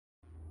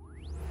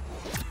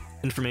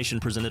Information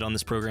presented on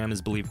this program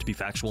is believed to be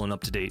factual and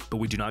up to date, but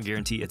we do not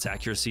guarantee its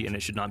accuracy, and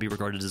it should not be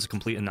regarded as a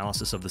complete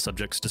analysis of the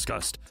subjects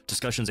discussed.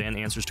 Discussions and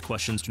answers to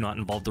questions do not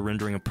involve the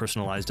rendering of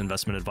personalized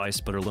investment advice,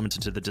 but are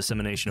limited to the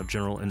dissemination of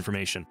general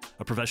information.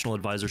 A professional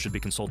advisor should be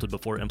consulted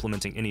before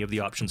implementing any of the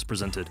options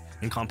presented.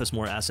 Encompass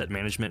More Asset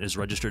Management is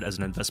registered as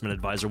an investment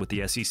advisor with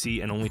the SEC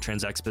and only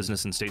transacts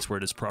business in states where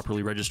it is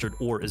properly registered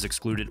or is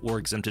excluded or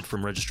exempted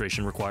from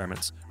registration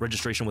requirements.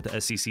 Registration with the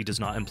SEC does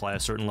not imply a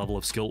certain level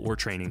of skill or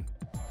training.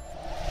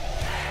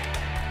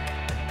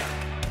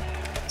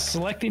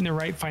 Selecting the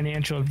right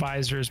financial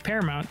advisor is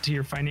paramount to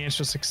your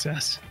financial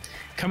success.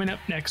 Coming up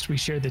next, we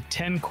share the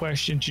 10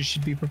 questions you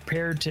should be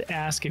prepared to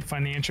ask a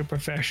financial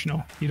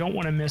professional. You don't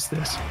want to miss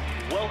this.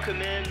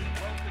 Welcome in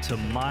to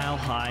Mile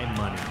High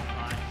Money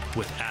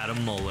with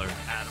Adam Moeller.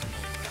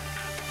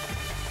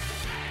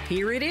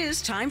 Here it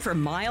is, time for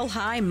Mile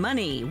High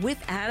Money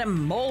with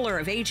Adam Moeller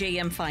of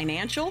AJM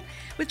Financial,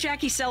 with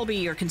Jackie Selby,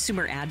 your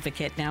consumer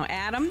advocate. Now,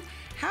 Adam,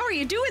 how are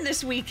you doing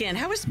this weekend?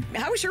 How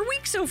was your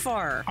week so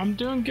far? I'm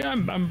doing good.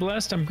 I'm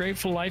blessed. I'm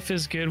grateful. Life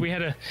is good. We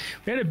had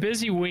a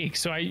busy week.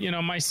 So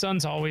my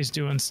son's always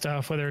doing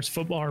stuff, whether it's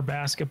football or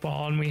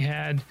basketball. And we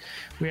had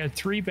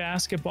 3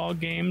 basketball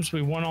games.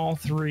 We won all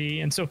 3.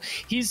 And so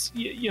he's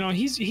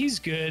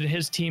good.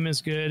 His team is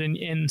good.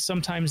 And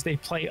sometimes they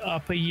play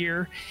up a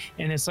year,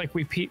 and it's like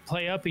we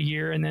play up a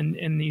year,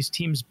 and these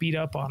teams beat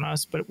up on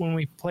us. But when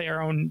we play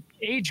our own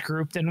age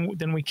group,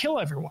 then we kill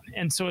everyone.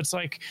 And so it's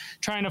like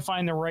trying to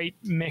find the right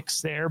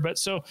mix there. But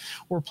so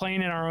we're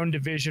playing in our own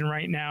division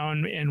right now,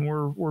 and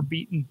we're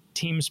beating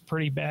teams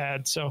pretty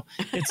bad. So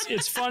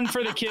it's fun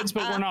for the kids,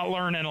 but we're not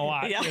learning a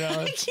lot.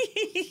 Yeah.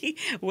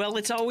 Well,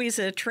 it's always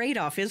a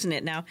trade-off, isn't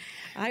it? Now,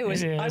 I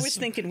was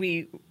thinking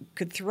we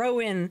could throw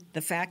in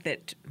the fact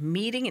that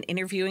meeting and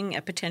interviewing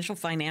a potential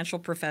financial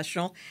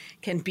professional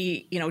can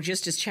be,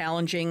 just as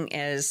challenging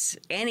as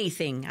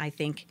anything, I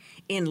think,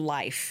 in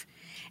life.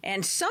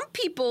 And some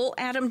people,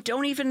 Adam,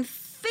 don't even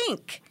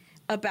think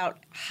about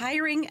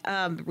hiring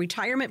a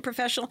retirement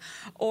professional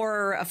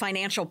or a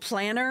financial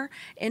planner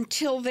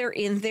until they're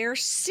in their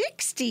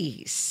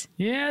 60s.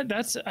 Yeah,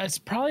 it's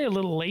probably a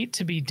little late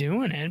to be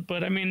doing it.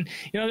 But I mean,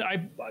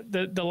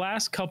 the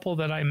last couple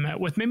that I met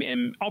with,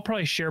 maybe I'll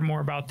probably share more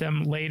about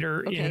them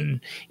later in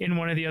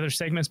one of the other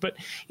segments. But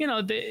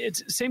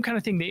it's the same kind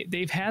of thing.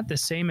 They've had the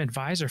same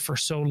advisor for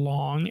so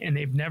long, and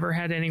they've never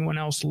had anyone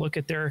else look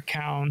at their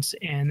accounts,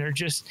 and they're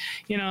just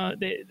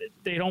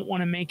they don't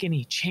want to make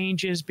any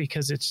changes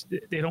because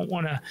they don't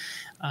want to,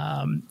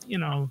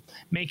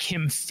 make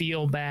him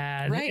feel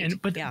bad. Right.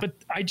 But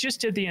I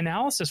just did the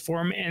analysis for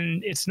him,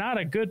 and it's not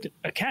a good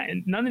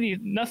account.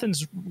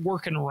 Nothing's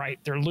working right.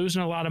 They're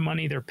losing a lot of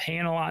money. They're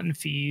paying a lot in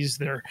fees.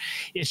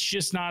 It's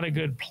just not a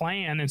good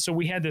plan. And so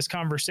we had this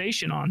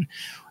conversation on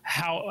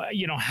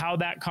how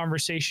that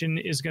conversation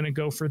is going to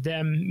go for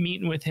them,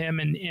 meeting with him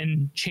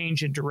and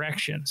changing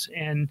directions.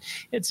 And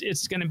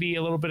it's going to be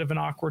a little bit of an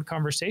awkward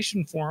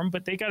conversation for them,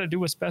 but they got to do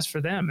what's best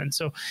for them. And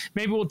so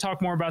maybe we'll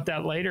talk more about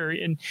that later.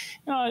 And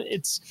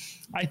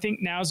I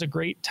think now's a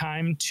great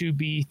time to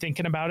be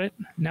thinking about it.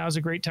 Now's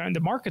a great time. The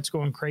market's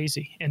going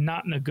crazy, and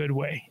not in a good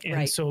way.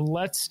 And so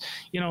let's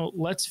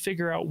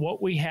figure out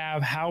what we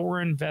have, how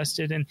we're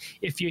invested. And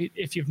if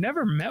you've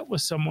never met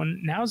with someone,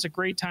 now's a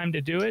great time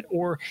to do it.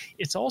 Or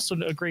it's also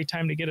a great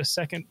time to get a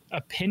second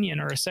opinion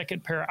or a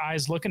second pair of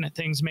eyes looking at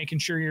things, making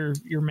sure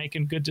you're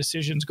making good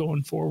decisions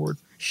going forward.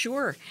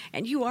 Sure.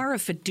 And you are a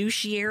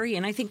fiduciary,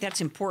 and I think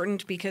that's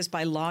important because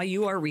by law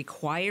you are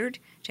required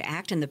to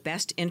act in the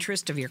best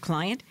interest of your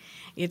client.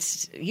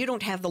 You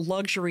don't have the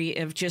luxury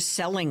of just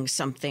selling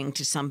something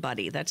to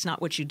somebody. That's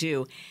not what you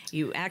do.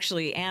 You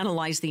actually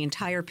analyze the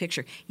entire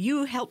picture.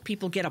 You help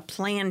people get a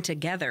plan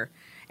together: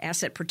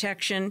 asset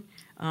protection,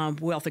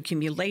 wealth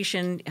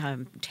accumulation,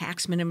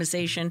 tax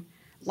minimization,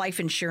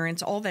 life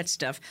insurance, all that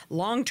stuff,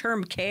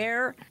 long-term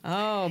care.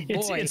 Oh,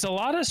 boy. It's a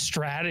lot of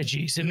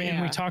strategies. And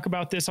we talk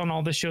about this on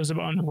all the shows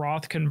about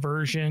Roth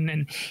conversion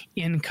and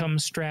income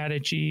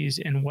strategies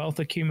and wealth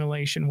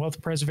accumulation,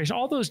 wealth preservation,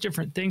 all those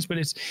different things. But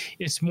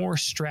it's more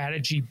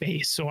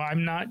strategy-based. So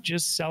I'm not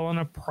just selling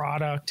a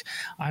product.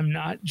 I'm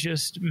not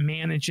just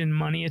managing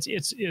money.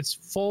 It's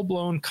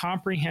full-blown,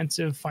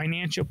 comprehensive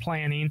financial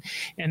planning.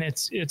 And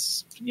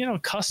it's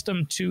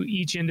custom to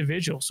each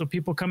individual. So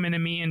people come into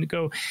me and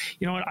go,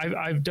 you know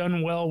what, I've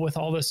done well with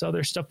all this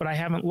other stuff, but I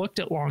haven't looked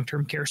at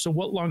long-term care. So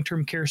what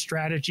long-term care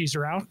strategies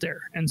are out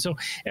there? And so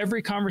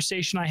every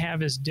conversation I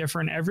have is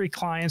different. Every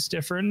client's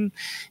different.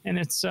 And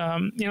it's,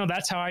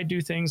 that's how I do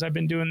things. I've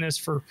been doing this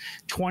for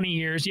 20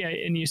 years. Yeah.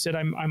 And you said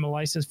I'm a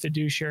licensed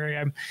fiduciary.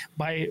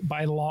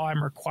 By law,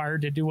 I'm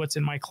required to do what's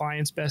in my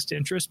client's best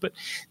interest. But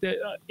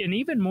an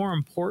even more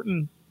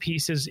important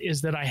piece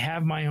is that I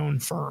have my own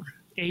firm.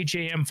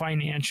 AJM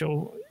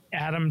Financial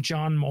Adam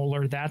John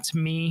Moeller. That's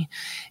me.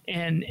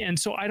 And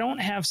so I don't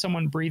have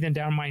someone breathing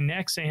down my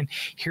neck saying,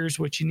 here's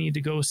what you need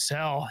to go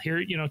sell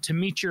here, to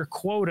meet your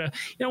quota.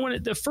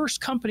 When the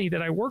first company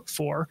that I worked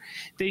for,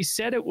 they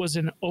said it was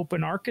an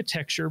open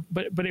architecture,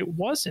 but it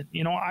wasn't.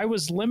 I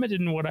was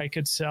limited in what I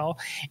could sell.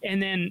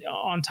 And then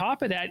on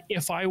top of that,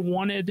 if I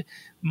wanted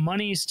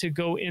monies to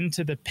go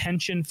into the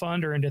pension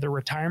fund or into the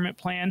retirement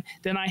plan,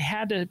 then I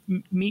had to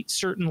meet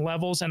certain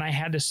levels and I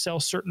had to sell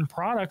certain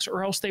products,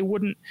 or else they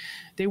wouldn't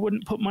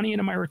put money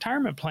into my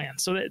retirement plan.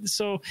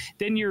 So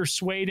then you're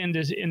swayed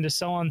into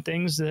selling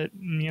things that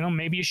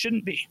maybe you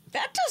shouldn't be.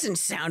 That doesn't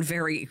sound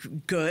very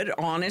good,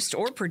 honest,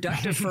 or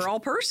productive for all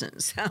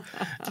persons.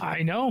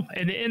 I know,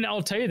 and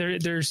I'll tell you,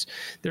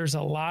 there's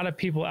a lot of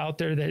people out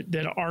there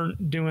that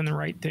aren't doing the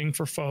right thing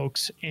for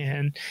folks,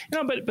 and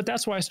but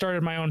that's why I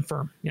started my own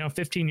firm.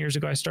 15 years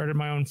ago, I started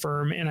my own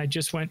firm, and I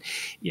just went,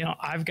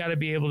 I've got to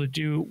be able to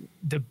do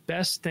the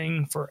best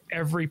thing for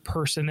every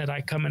person that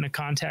I come into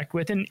contact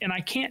with, and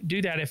I can't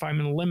do that if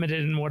I'm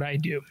limited in what I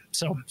do.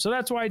 So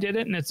that's why I did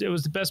it, and it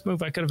was the best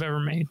move I could have ever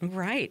made.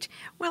 Right.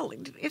 Well,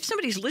 if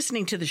somebody's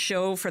listening to the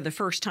show for the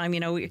first time,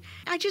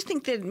 I just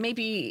think that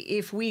maybe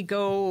if we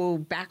go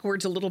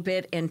backwards a little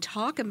bit and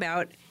talk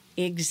about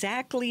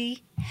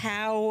exactly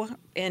how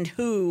and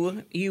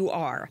who you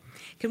are.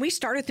 Can we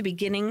start at the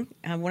beginning?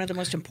 One of the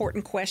most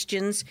important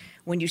questions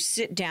when you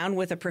sit down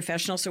with a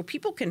professional, so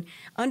people can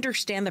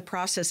understand the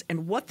process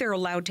and what they're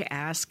allowed to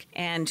ask,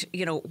 and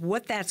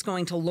what that's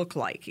going to look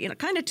like.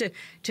 Kind of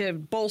to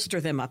bolster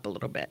them up a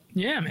little bit.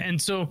 Yeah,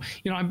 and so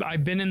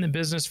I've been in the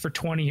business for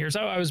 20 years.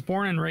 I was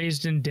born and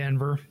raised in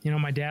Denver.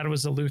 My dad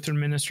was a Lutheran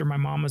minister. My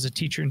mom was a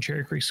teacher in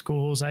Cherry Creek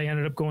schools. I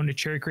ended up going to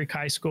Cherry Creek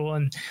High School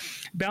and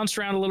bounced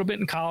around a little bit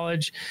in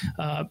college,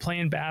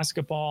 playing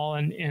basketball,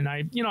 and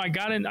I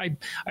got in. I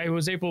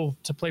was able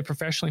to play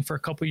professionally for a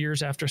couple of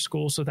years after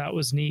school, so that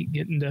was neat.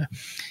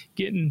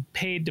 Getting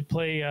paid to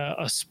play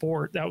a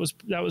sport, that was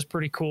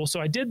pretty cool. So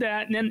I did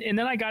that, and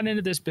then I got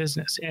into this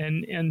business,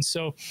 and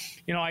so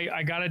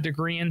I got a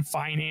degree in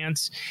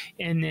finance,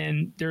 and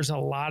then there's a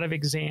lot of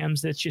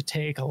exams that you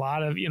take. A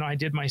lot of I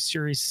did my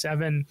Series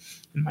 7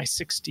 and my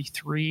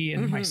 63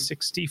 and my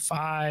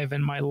 65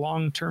 and my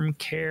long-term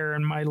care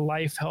and my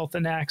life, health,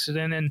 and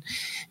accident,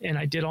 and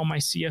I did all my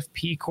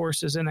CFP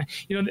courses, and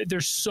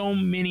there's so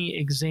many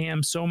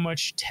exams, so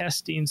much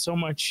testing, so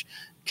much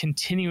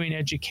continuing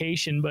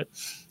education, but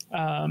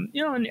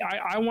and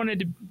I wanted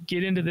to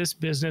get into this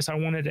business. I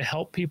wanted to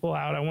help people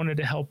out. I wanted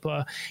to help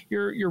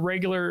your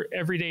regular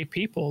everyday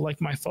people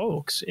like my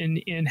folks in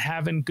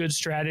having good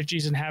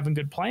strategies and having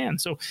good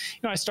plans. So,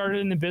 I started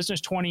in the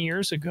business 20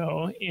 years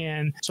ago.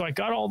 And so I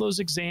got all those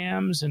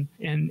exams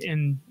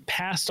and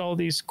passed all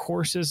these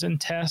courses and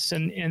tests.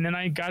 And then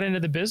I got into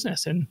the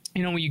business. And,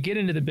 when you get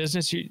into the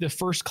business, the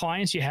first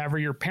clients you have are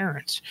your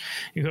parents.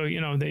 You go,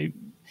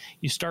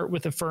 you start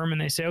with a firm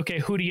and they say, okay,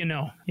 who do you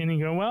know? And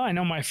you go, well, I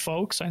know my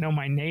folks, I know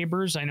my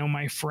neighbors, I know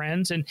my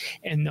friends,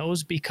 and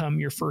those become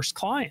your first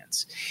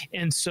clients.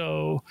 And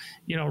so,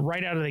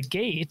 right out of the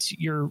gate,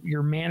 you're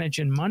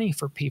managing money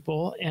for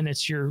people, and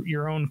it's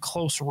your own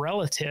close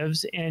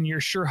relatives, and you're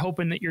sure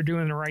hoping that you're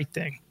doing the right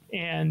thing.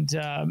 And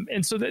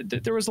so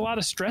there was a lot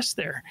of stress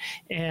there.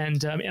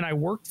 And I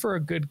worked for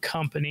a good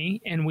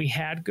company, and we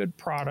had good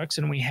products,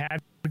 and we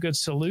had good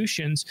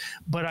solutions,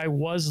 but I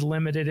was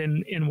limited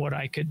in what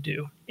I could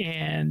do.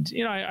 And,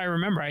 I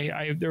remember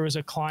there was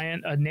a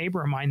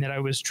neighbor of mine that I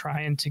was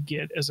trying to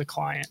get as a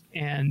client,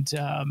 and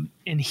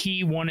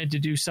he wanted to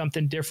do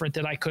something different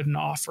that I couldn't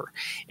offer.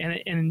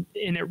 And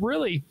it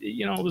really,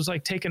 it was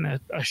like taking a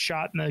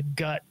shot in the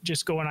gut,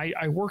 just going,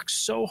 I worked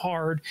so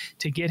hard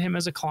to get him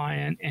as a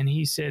client. And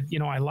he said,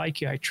 I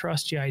like you, I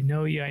trust you, I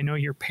know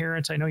your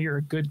parents, I know you're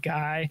a good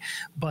guy,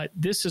 but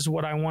this is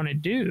what I want to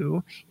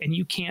do, and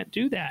you can't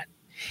do that.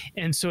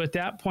 And so at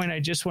that point, I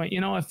just went,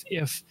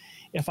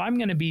 if I'm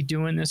going to be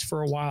doing this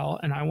for a while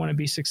and I want to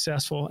be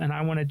successful and I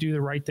want to do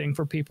the right thing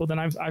for people, then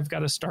I've got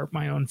to start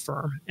my own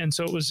firm. And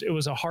so it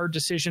was a hard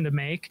decision to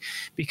make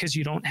because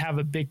you don't have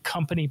a big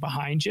company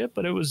behind you.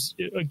 But it was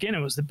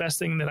the best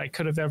thing that I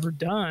could have ever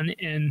done.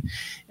 And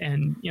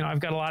I've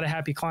got a lot of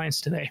happy clients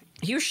today.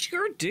 You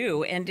sure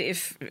do. And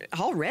if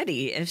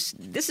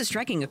this is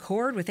striking a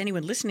chord with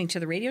anyone listening to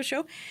the radio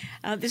show,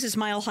 this is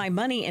Mile High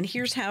Money. And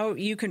here's how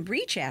you can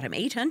reach Adam.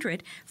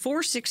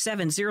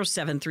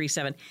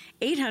 800-467-0737.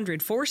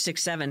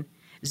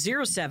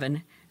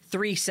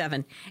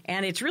 800-467-0737.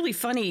 And it's really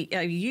funny.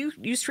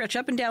 You stretch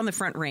up and down the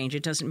Front Range.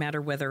 It doesn't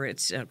matter whether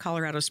it's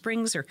Colorado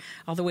Springs or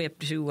all the way up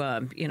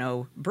to,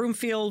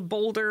 Broomfield,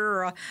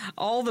 Boulder,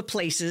 all the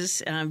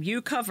places.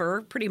 You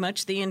cover pretty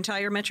much the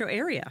entire metro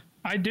area.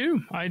 I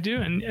do.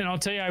 And I'll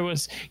tell you, I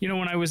was,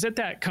 when I was at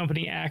that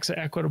company, AXA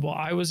Equitable,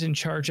 I was in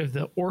charge of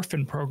the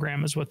orphan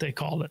program is what they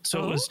called it.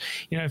 So it was,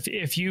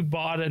 if you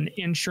bought an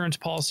insurance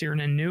policy or an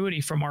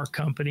annuity from our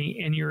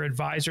company and your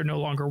advisor no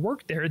longer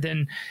worked there,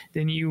 then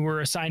you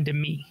were assigned to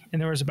me.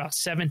 And there was about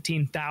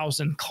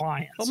 17,000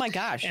 clients. Oh my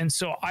gosh. And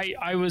so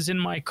I was in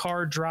my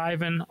car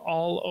driving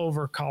all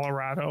over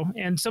Colorado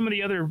and some of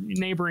the other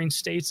neighboring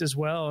states as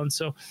well. And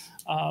so,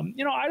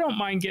 I don't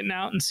mind getting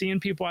out and seeing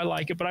people. I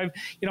like it, but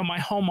my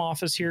home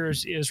office here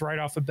is right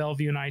off of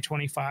Bellevue and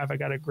I-25. I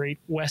got a great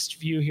west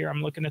view here.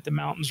 I'm looking at the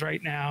mountains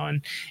right now.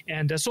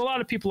 And so a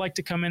lot of people like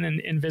to come in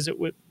and visit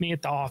with me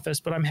at the office,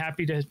 but I'm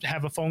happy to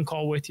have a phone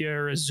call with you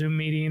or a Zoom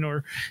meeting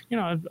or,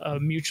 a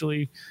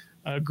mutually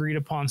agreed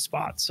upon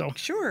spot. So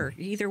sure,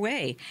 either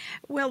way.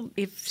 Well,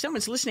 if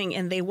someone's listening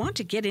and they want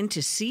to get in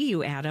to see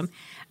you, Adam,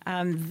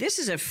 this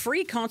is a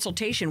free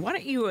consultation. Why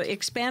don't you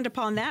expand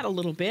upon that a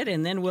little bit,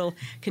 and then we'll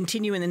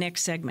continue in the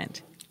next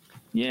segment.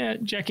 Yeah,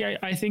 Jackie,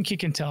 I think you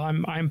can tell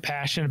I'm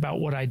passionate about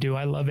what I do.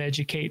 I love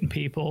educating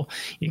people,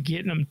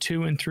 getting them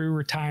to and through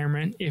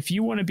retirement. If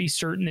you want to be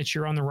certain that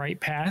you're on the right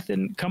path,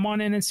 then come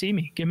on in and see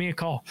me. Give me a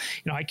call.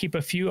 I keep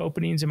a few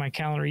openings in my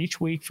calendar each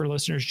week for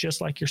listeners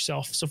just like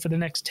yourself. So for the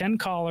next 10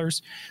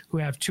 callers who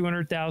have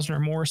 $200,000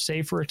 or more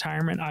saved for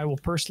retirement, I will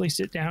personally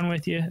sit down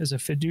with you as a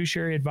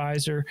fiduciary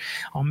advisor.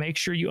 I'll make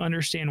sure you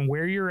understand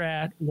where you're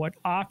at, what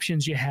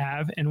options you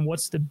have, and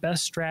what's the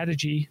best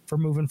strategy for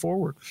moving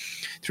forward.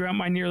 Throughout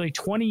my nearly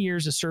 20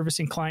 years of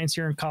servicing clients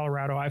here in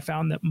Colorado, I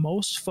found that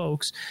most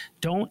folks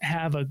don't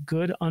have a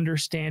good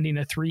understanding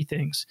of three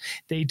things.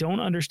 They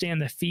don't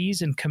understand the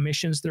fees and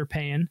commissions they're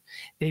paying.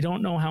 They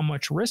don't know how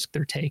much risk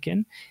they're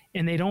taking,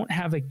 and they don't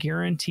have a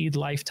guaranteed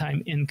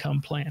lifetime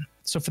income plan.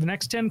 So for the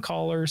next 10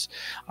 callers,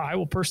 I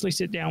will personally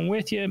sit down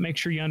with you, make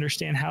sure you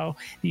understand how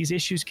these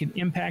issues can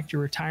impact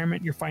your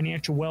retirement, your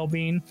financial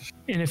well-being.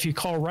 And if you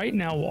call right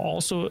now, we'll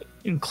also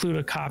include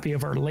a copy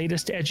of our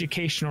latest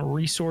educational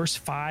resource,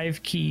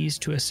 5 Keys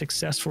to a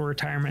Successful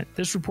Retirement.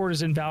 This report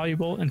is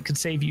invaluable and could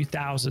save you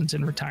thousands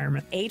in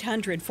retirement.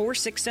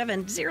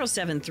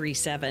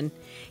 800-467-0737.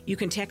 You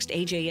can text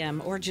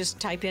AJM or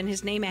just type in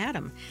his name,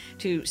 Adam,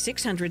 to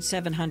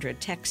 600-700.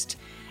 Text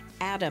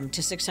Adam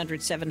to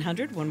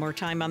 600-700. One more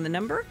time on the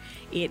number.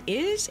 It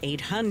is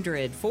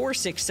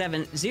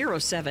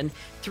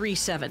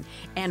 800-467-0737.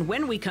 And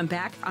when we come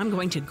back, I'm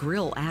going to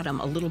grill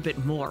Adam a little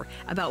bit more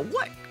about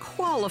what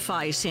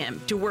qualifies him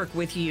to work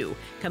with you.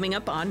 Coming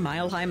up on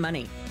Mile High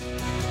Money.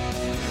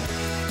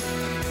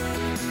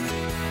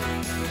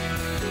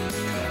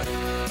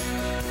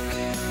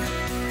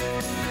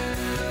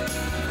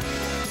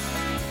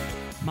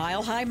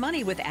 Mile High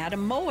Money with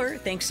Adam Moeller.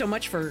 Thanks so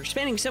much for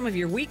spending some of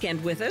your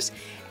weekend with us.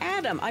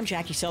 Adam, I'm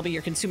Jackie Selby,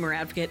 your consumer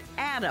advocate.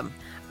 Adam,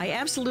 I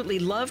absolutely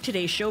love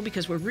today's show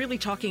because we're really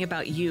talking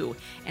about you,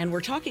 and we're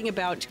talking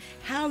about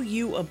how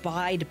you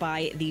abide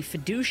by the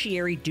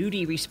fiduciary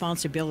duty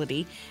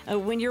responsibility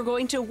when you're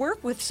going to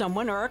work with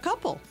someone or a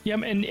couple. Yeah,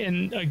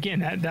 and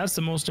again, that's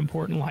the most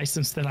important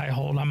license that I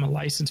hold. I'm a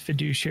licensed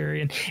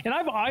fiduciary, and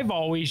I've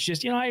always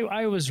just,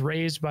 I was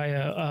raised by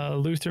a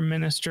Lutheran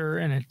minister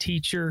and a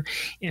teacher,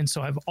 and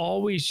so I've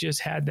always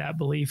just had that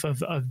belief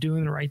of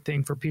doing the right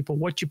thing for people.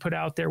 What you put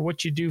out there,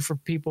 what you do for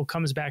people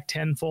comes back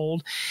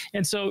tenfold.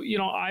 And so,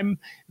 I'm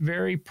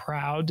very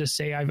proud to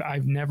say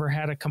I've never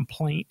had a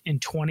complaint in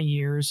 20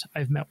 years.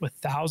 I've met with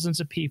thousands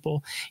of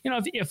people.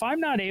 If I'm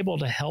not able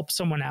to help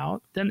someone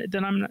out,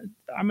 then I'm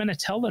going to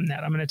tell them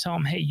that. I'm going to tell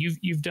them, hey,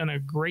 you've done a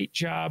great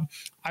job.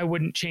 I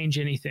wouldn't change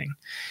anything.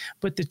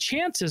 But the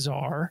chances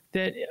are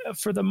that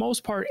for the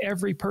most part,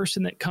 every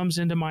person that comes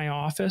into my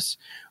office,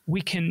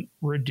 we can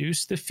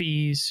reduce the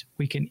fees,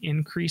 we can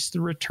increase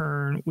the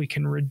return, we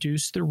can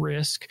reduce the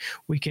risk,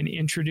 we can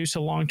introduce a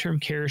long-term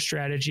care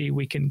strategy,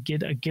 we can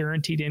get a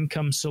guaranteed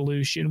income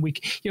solution.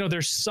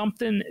 There's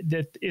something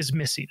that is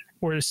missing,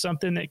 or there's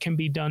something that can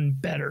be done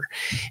better.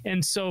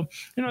 And so,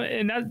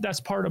 and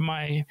that's part of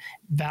my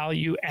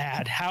value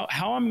add.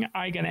 How am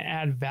I going to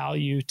add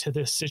value to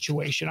this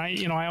situation?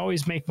 I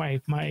always make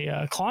my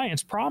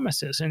clients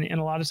promises, and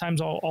a lot of times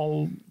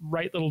I'll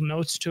write little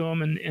notes to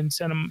them and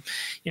send them,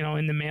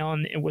 in the mail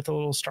and with a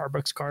little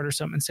Starbucks card or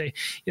something, and say,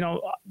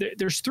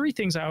 there's 3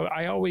 things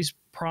I always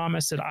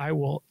promise that I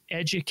will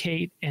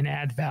educate and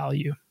add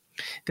value,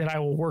 that I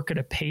will work at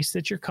a pace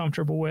that you're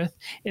comfortable with,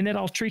 and that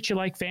I'll treat you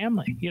like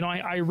family.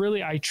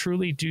 I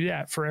truly do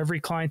that for every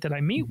client that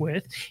I meet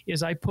with.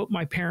 Is I put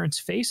my parents'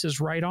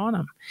 faces right on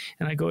them.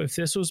 And I go, if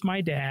this was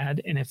my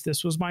dad and if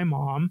this was my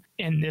mom,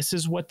 and this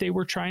is what they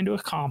were trying to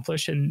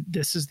accomplish, and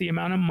this is the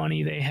amount of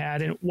money they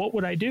had, and what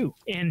would I do?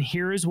 And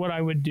here is what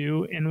I would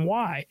do and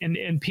why.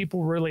 And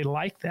people really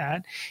like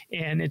that.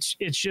 And it's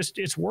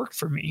worked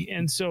for me.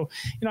 And so,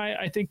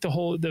 I think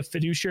the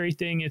fiduciary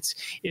thing,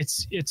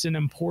 it's an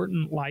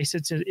important life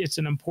advice. It's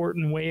an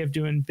important way of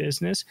doing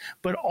business.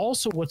 But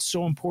also what's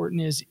so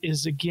important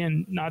is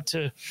again, not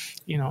to,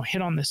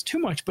 hit on this too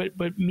much,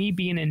 but me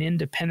being an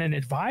independent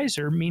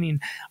advisor, meaning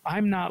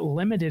I'm not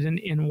limited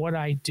in what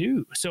I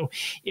do. So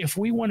if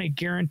we want a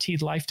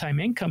guaranteed lifetime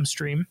income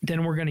stream,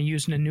 then we're going to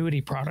use an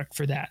annuity product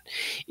for that.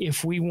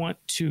 If we want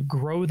to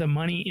grow the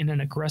money in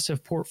an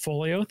aggressive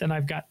portfolio, then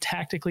I've got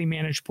tactically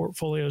managed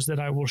portfolios that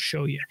I will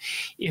show you.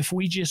 If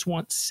we just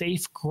want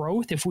safe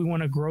growth, if we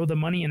want to grow the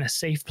money in a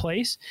safe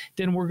place,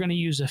 then we're going to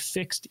use a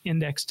fixed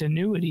indexed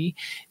annuity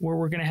where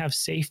we're going to have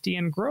safety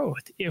and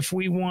growth. If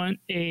we want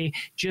a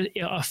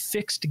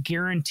fixed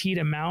guaranteed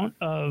amount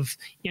of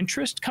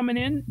interest coming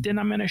in, then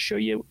I'm going to show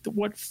you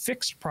what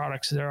fixed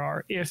products there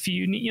are. If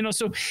you need,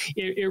 so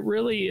it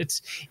really,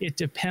 it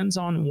depends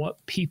on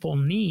what people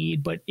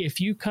need. But if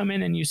you come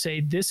in and you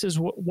say, this is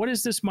what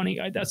is this money?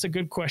 That's a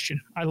good question.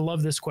 I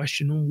love this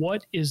question.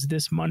 What is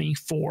this money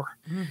for?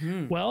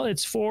 Mm-hmm. Well,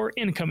 it's for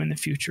income in the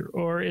future,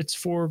 or it's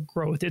for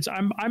growth.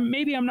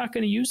 Maybe I'm not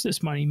going to use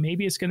this money.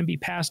 Maybe it's going to be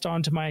passed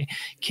on to my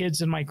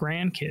kids and my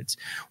grandkids.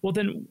 Well,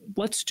 then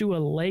let's do a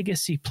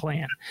legacy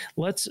plan.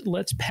 Let's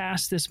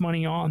pass this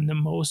money on the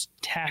most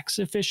tax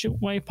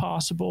efficient way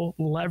possible,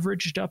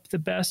 leveraged up the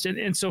best.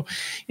 And so,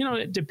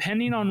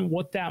 depending on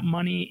what that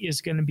money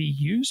is going to be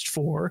used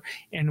for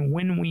and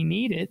when we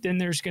need it, then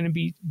there's going to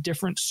be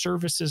different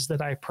services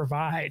that I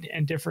provide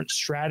and different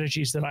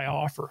strategies that I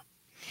offer.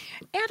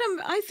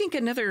 Adam, I think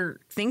another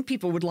thing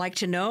people would like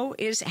to know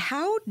is,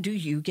 how do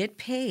you get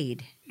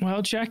paid?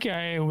 Well, Jackie,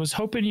 I was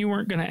hoping you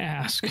weren't going to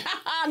ask.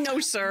 No,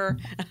 sir.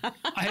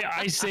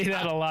 I say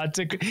that a lot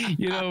to,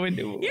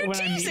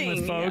 when I'm meeting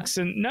with folks.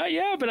 Yeah. And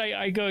but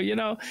I go,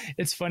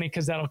 it's funny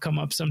because that'll come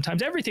up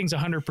sometimes. Everything's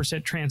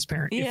 100%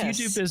 transparent. Yes. If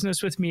you do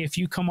business with me, if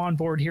you come on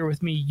board here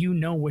with me, you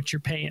know what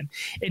you're paying.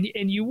 And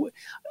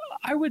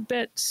I would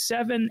bet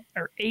 7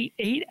 or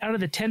 8 out of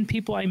the 10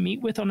 people I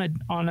meet with on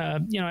a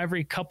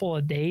every couple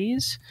of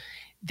days,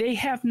 they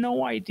have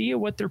no idea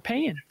what they're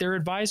paying. Their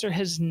advisor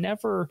has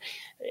never,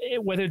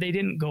 whether they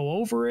didn't go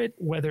over it,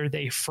 whether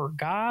they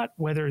forgot,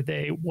 whatever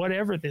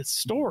the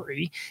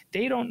story,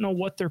 they don't know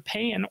what they're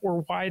paying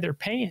or why they're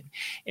paying.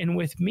 And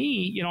with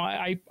me,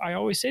 I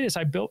always say this,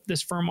 I built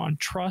this firm on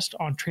trust,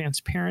 on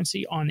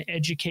transparency, on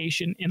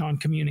education, and on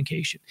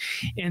communication.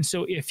 And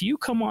so if you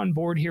come on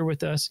board here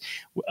with us,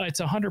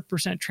 it's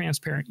 100%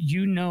 transparent.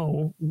 You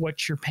know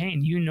what you're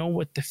paying. You know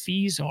what the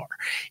fees are.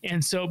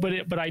 And so,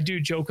 but I do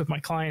joke with my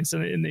clients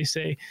and they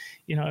say,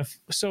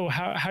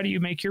 how do you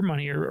make your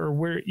money or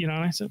where, and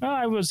I said, well,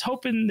 I was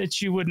hoping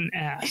that you wouldn't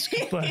ask,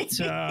 but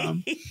so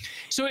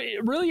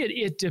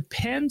it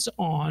depends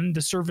on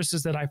the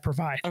services that I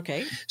provide.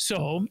 Okay.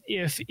 So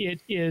if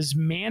it is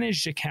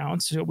managed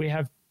accounts, so we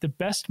have the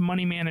best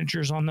money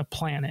managers on the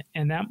planet,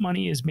 and that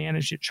money is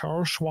managed at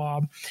Charles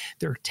Schwab.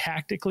 They're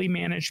tactically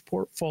managed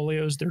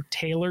portfolios. They're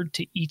tailored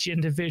to each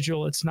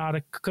individual. It's not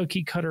a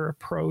cookie cutter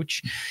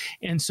approach.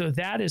 And so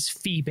that is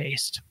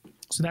fee-based.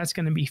 So that's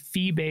going to be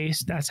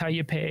fee-based. That's how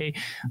you pay.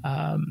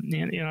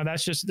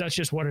 That's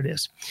just what it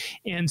is.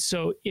 And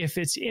so if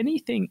it's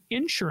anything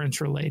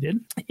insurance related,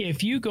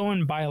 if you go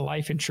and buy a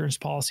life insurance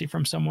policy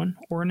from someone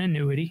or an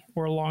annuity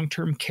or a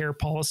long-term care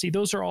policy,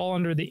 those are all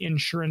under the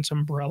insurance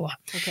umbrella.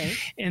 Okay.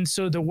 And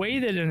so the way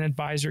that an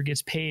advisor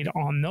gets paid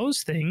on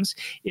those things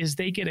is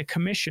they get a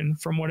commission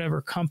from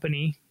whatever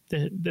company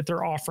that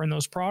they're offering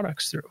those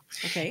products through.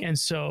 Okay. And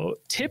so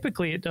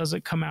typically it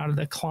doesn't come out of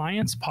the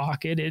client's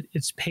pocket.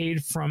 It's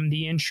paid from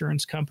the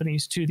insurance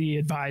companies to the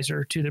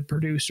advisor, to the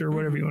producer,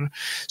 whatever you want to.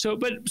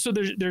 So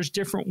there's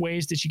different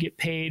ways that you get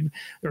paid,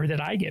 or that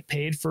I get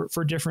paid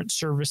for different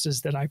services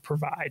that I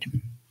provide.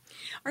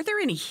 Are there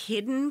any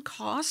hidden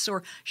costs,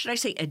 or should I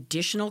say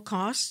additional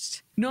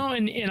costs? No,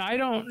 and I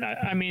don't.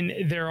 I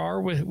mean, there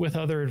are with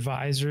other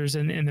advisors,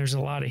 and there's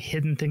a lot of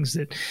hidden things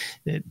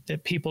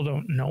that people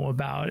don't know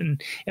about.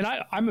 And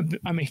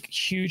I'm a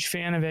huge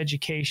fan of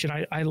education.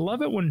 I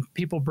love it when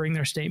people bring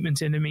their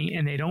statements into me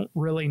and they don't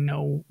really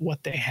know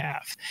what they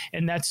have,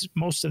 and that's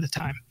most of the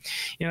time.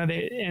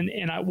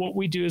 What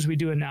we do is we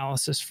do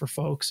analysis for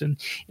folks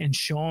and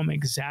show them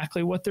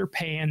exactly what they're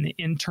paying, the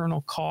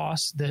internal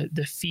costs,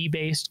 the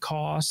fee-based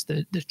costs,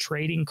 the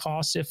trading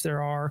costs if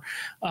there are.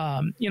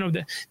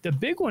 The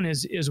big one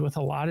is with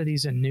a lot of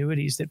these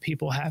annuities that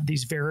people have,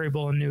 these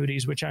variable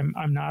annuities, which I'm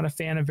not a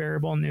fan of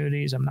variable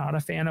annuities. I'm not a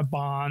fan of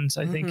bonds.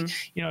 I think,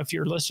 if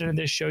you're listening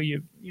to this show,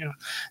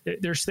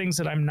 there's things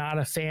that I'm not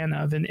a fan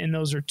of, and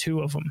those are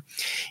two of them.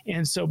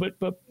 And so, but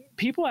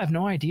people have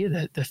no idea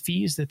that the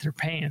fees that they're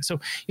paying. So,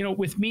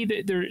 with me,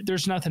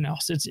 there's nothing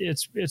else.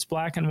 It's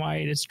black and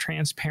white. It's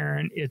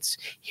transparent. It's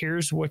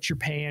here's what you're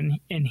paying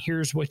and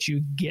here's what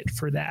you get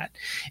for that.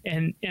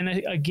 And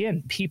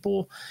again,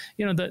 people,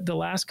 the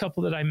last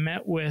couple that I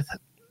met with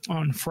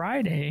on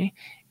Friday,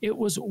 it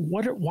was,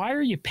 why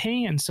are you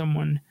paying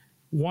someone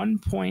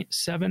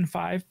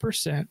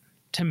 1.75%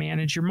 to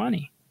manage your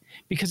money?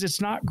 because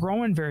it's not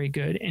growing very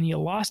good, and you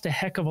lost a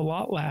heck of a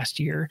lot last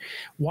year.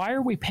 Why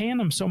are we paying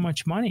them so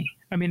much money?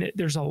 I mean,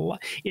 there's a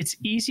lot. It's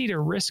easy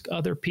to risk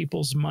other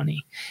people's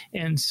money,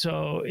 and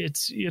so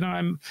it's,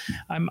 I'm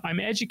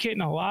educating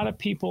a lot of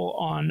people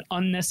on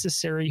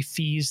unnecessary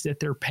fees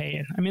that they're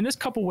paying. I mean, this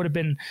couple would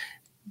have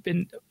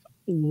been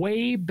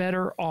way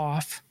better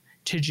off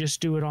to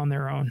just do it on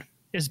their own.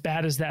 As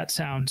bad as that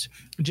sounds,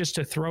 just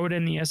to throw it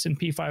in the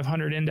S&P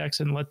 500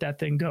 index and let that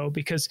thing go,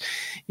 because,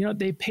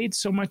 they paid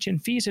so much in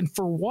fees, and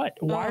for what?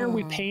 Why are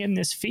we paying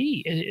this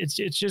fee?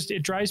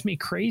 It drives me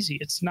crazy.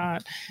 It's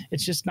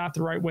just not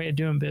the right way of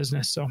doing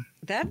business. So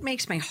that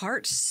makes my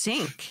heart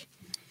sink.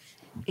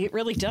 It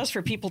really does,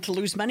 for people to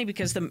lose money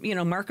because the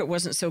market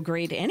wasn't so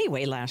great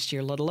anyway last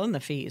year, let alone the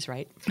fees,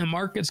 right? The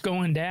market's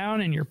going down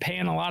and you're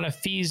paying a lot of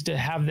fees to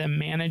have them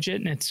manage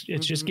it, and it's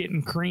just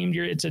getting creamed.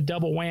 It's a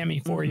double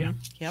whammy for you.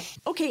 Yep.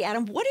 Okay,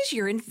 Adam, what is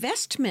your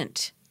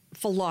investment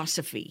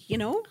philosophy?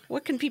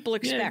 What can people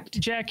expect?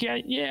 Jack,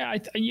 an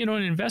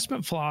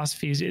investment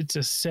philosophy is, it's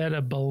a set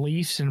of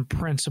beliefs and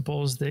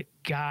principles that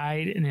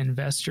guide an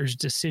investor's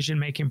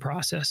decision-making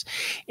process.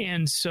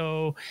 And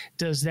so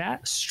does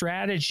that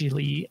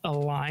strategically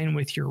align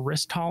with your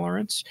risk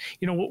tolerance?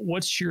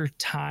 What's your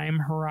time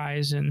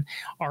horizon?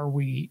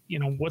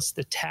 What's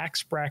the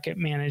tax bracket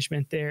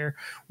management there?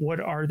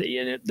 What are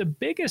the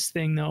biggest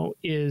thing though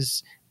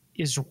is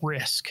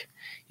risk.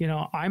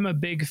 I'm a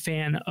big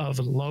fan of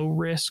low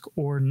risk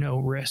or no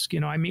risk.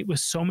 I meet with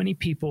so many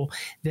people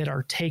that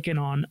are taking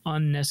on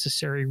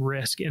unnecessary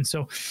risk. And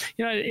so,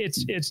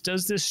 it's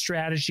does this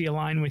strategy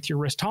align with your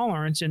risk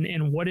tolerance,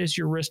 and what is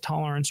your risk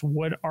tolerance?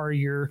 What are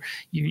your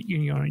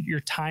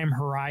time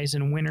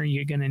horizon? When are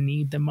you going to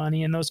need the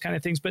money and those kind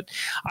of things? But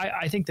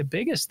I think the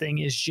biggest thing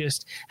is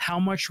just how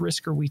much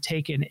risk are we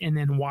taking, and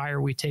then why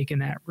are we taking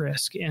that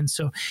risk? And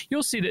so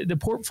you'll see that the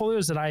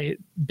portfolios that I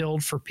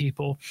build for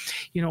people,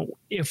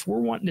 if we're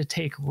wanting to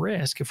take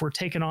risk, if we're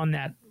taking on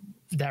that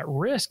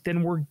risk,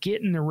 then we're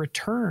getting the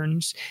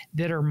returns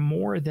that are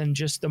more than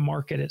just the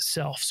market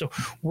itself. So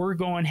we're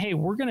going, hey,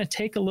 we're going to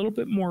take a little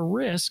bit more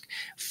risk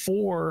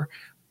for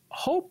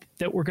hope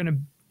that we're going to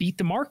beat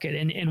the market.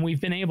 And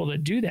we've been able to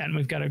do that. And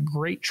we've got a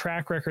great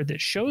track record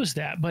that shows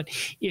that. But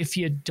if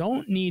you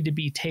don't need to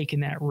be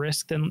taking that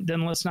risk, then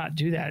let's not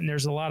do that. And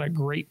there's a lot of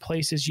great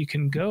places you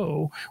can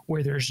go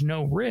where there's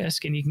no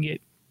risk and you can get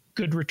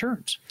good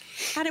returns.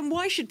 Adam,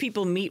 why should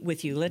people meet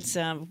with you?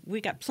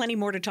 We got plenty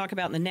more to talk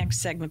about in the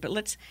next segment, but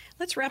let's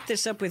wrap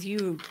this up with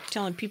you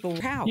telling people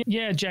how.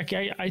 Yeah,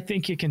 Jackie, I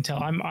think you can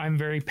tell I'm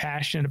very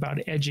passionate about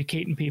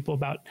educating people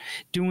about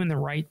doing the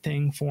right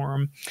thing for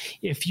them.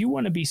 If you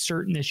want to be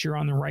certain that you're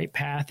on the right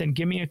path, then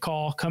give me a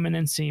call, come in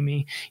and see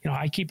me.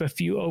 I keep a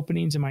few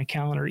openings in my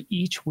calendar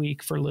each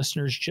week for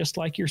listeners just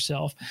like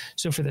yourself.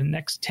 So for the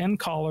next 10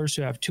 callers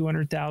who have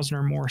 $200,000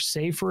 or more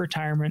saved for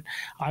retirement,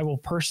 I will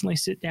personally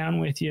sit down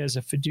with you as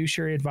a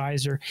fiduciary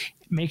advisor,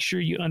 make sure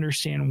you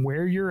understand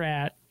where you're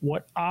at,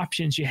 what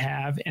options you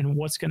have, and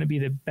what's going to be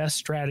the best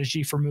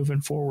strategy for moving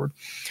forward.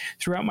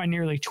 Throughout my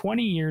nearly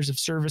 20 years of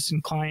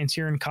servicing clients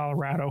here in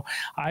Colorado,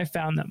 I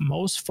found that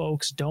most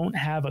folks don't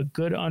have a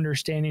good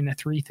understanding of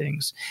three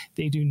things.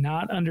 They do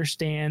not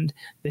understand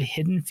the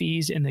hidden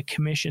fees and the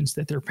commissions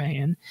that they're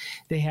paying.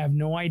 They have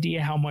no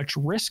idea how much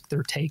risk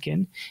they're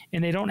taking,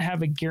 and they don't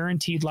have a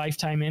guaranteed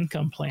lifetime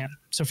income plan.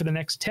 So for the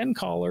next 10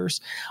 callers,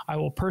 I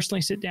will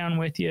personally sit down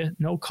with you,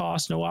 no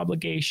cost, no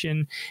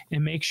obligation,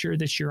 and make sure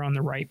that you're on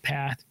the right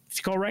path. If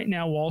you call right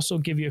now, we'll also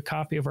give you a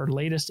copy of our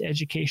latest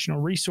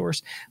educational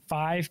resource,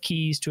 5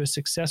 Keys to a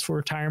Successful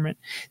Retirement.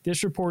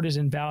 This report is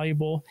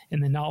invaluable,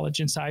 and the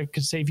knowledge inside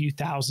could save you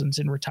thousands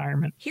in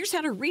retirement. Here's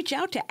how to reach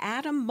out to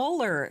Adam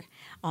Moeller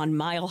on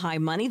Mile High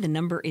Money. The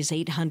number is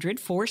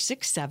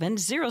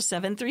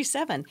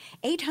 800-467-0737,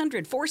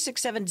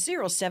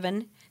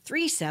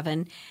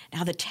 800-467-0737.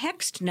 Now, the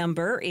text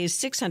number is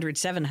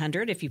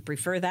 600-700 if you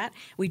prefer that.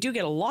 We do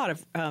get a lot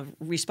of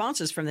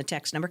responses from the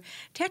text number.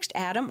 Text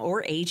Adam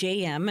or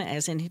AJM,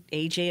 as in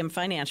AJM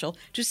Financial,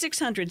 to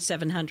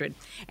 600-700.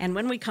 And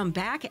when we come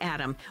back,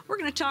 Adam, we're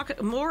going to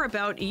talk more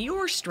about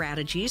your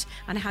strategies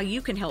on how you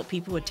can help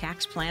people with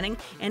tax planning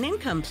and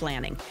income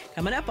planning.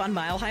 Coming up on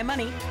Mile High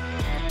Money.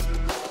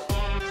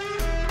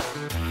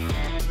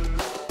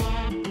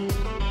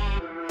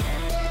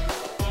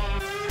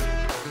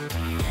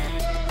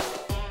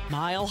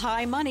 Mile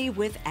High Money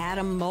with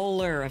Adam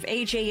Moeller of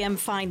AJM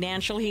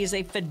Financial. He is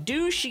a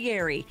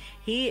fiduciary.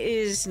 He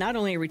is not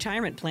only a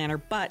retirement planner,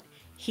 but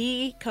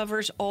he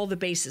covers all the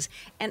bases.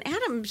 And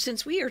Adam,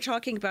 since we are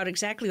talking about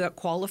exactly what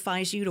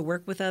qualifies you to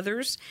work with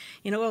others,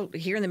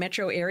 here in the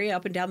metro area,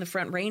 up and down the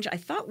Front Range, I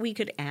thought we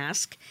could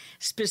ask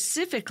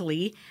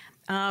specifically,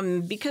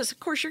 because, of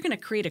course, you're going to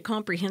create a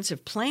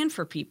comprehensive plan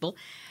for people.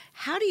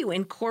 How do you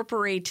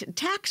incorporate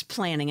tax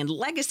planning and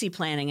legacy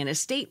planning and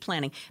estate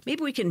planning?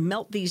 Maybe we can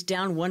melt these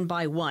down one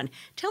by one.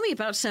 Tell me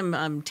about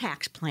some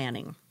tax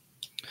planning.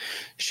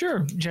 Sure,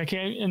 Jackie,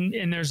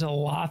 and there's a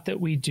lot that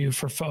we do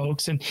for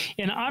folks, and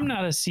I'm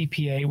not a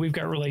CPA. We've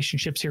got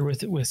relationships here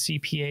with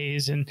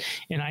CPAs, and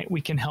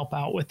we can help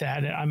out with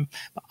that.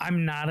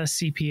 I'm not a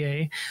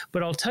CPA,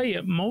 but I'll tell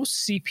you,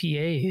 most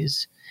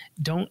CPAs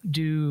don't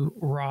do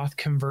Roth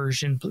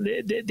conversion.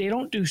 They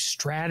don't do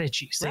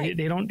strategies. Right.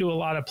 They don't do a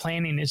lot of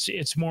planning.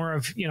 It's more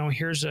of,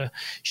 here's a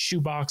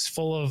shoebox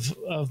full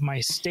of my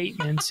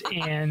statements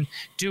and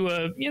do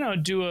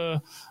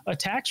a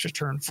tax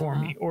return for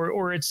me.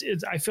 Or it's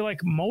I feel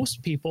like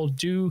most people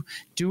do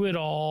it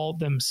all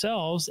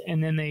themselves,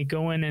 and then they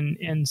go in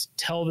and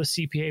tell the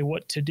CPA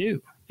what to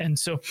do. And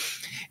so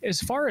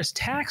as far as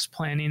tax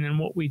planning and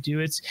what we do,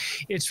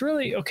 it's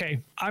really,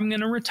 okay, I'm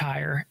going to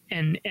retire,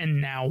 and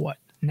now what?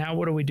 Now,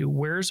 what do we do?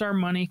 Where's our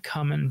money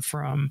coming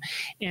from?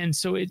 And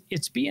so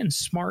it's being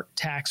smart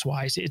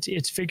tax-wise.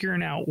 It's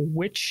figuring out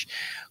which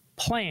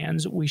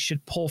plans we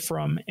should pull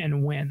from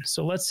and when.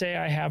 So let's say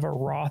I have a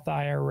Roth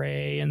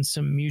IRA and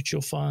some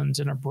mutual funds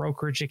and a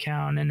brokerage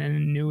account and an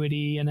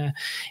annuity and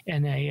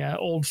a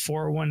old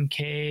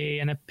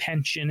 401k and a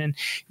pension, and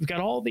we've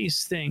got all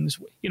these things.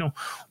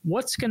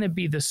 What's going to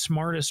be the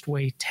smartest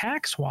way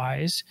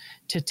tax-wise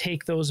to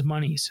take those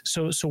monies?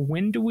 So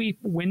when do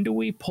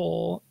we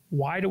pull?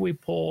 Why do we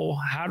pull?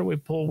 How do we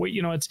pull?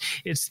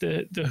 It's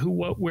the who,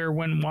 what, where,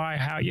 when, why,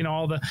 how,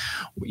 all the,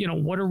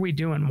 what are we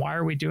doing? Why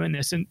are we doing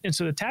this? And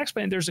so the tax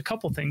plan, there's a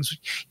couple things,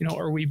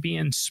 are we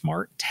being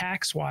smart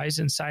tax wise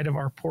inside of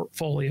our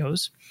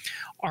portfolios?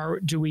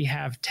 Do we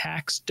have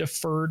tax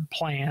deferred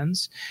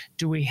plans?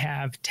 Do we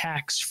have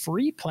tax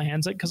free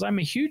plans? Because I'm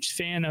a huge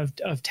fan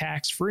of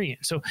tax free.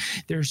 So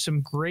there's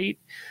some great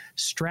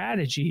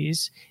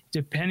strategies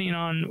depending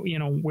on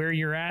where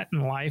you're at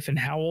in life and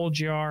how old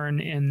you are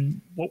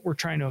and what we're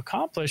trying to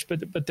accomplish.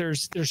 But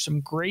there's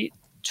some great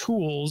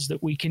tools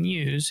that we can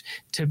use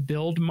to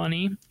build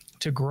money,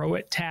 to grow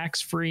it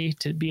tax-free,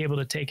 to be able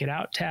to take it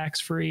out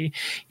tax-free.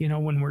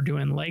 When we're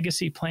doing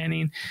legacy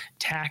planning,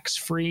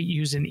 tax-free,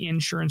 using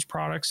insurance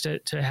products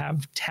to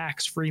have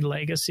tax-free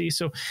legacy.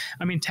 So,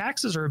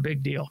 taxes are a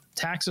big deal.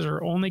 Taxes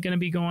are only going to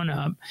be going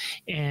up,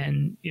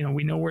 and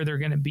we know where they're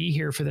going to be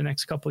here for the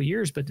next couple of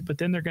years, but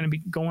then they're going to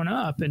be going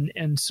up,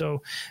 and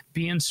so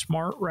being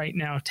smart right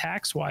now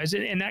tax-wise,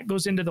 and that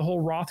goes into the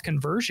whole Roth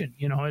conversion.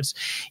 It's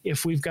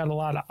if we've got a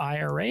lot of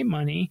IRA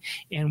money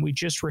and we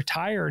just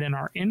retired and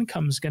our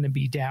income's going to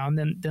be down,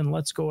 then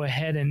let's go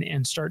ahead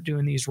and start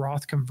doing these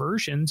Roth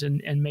conversions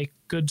and make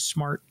good,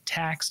 smart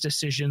tax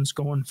decisions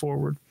going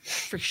forward.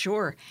 For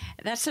sure.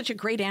 That's such a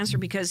great answer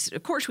because,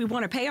 of course, we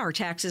want to pay our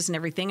taxes and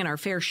everything and our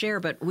fair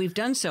share, but we've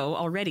done so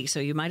already. So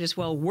you might as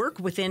well work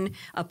within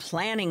a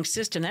planning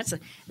system. That's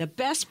the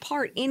best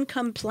part,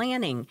 income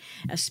planning.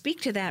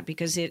 Speak to that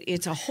because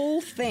it's a whole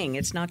thing.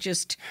 It's not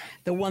just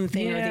the one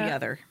thing or the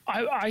other.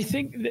 I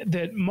think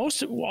that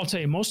I'll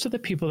tell you, most of the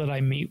people that I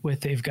meet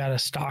with, they've got a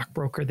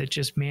stockbroker that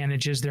just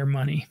manages their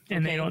money,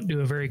 and they don't do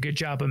a very good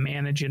job of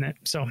managing it.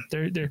 So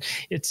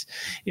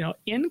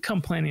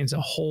income planning is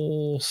a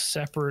whole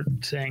separate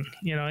thing.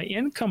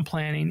 Income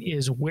planning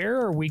is where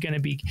are we going to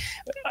be?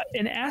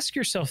 And ask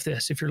yourself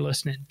this, if you're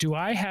listening, do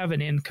I have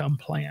an income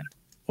plan?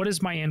 What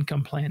is my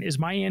income plan? Is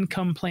my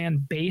income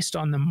plan based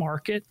on the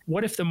market?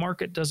 What if the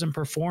market doesn't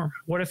perform?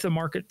 What if the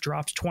market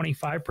drops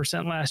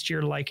 25% last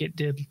year like it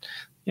did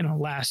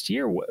last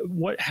year?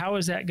 How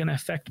is that going to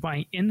affect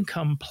my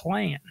income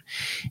plan?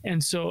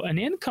 And so an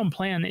income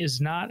plan is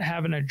not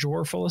having a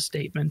drawer full of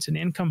statements. An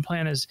income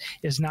plan is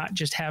not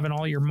just having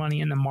all your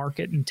money in the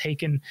market and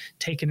taking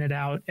it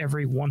out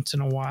every once in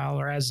a while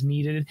or as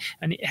needed.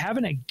 And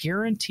having a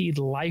guaranteed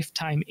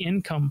lifetime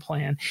income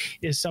plan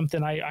is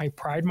something I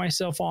pride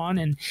myself on.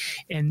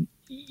 And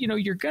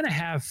you're going to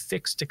have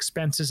fixed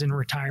expenses in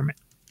retirement.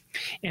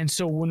 And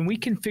so when we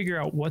can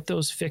figure out what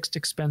those fixed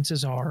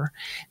expenses are,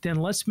 then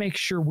let's make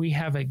sure we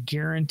have a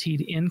guaranteed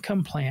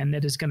income plan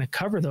that is going to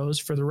cover those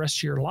for the rest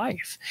of your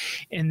life.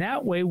 And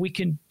that way we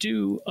can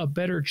do a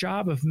better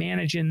job of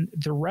managing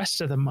the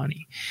rest of the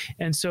money.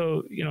 And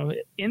so,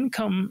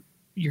 income,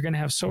 you're going to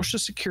have Social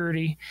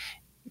Security.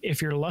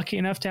 If you're lucky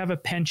enough to have a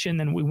pension,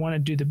 then we want to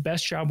do the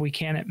best job we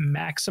can at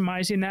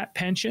maximizing that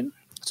pension.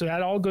 So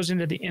that all goes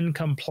into the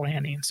income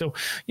planning. So,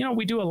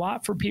 we do a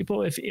lot for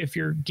people. If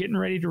you're getting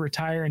ready to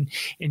retire and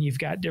you've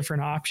got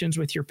different options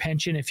with your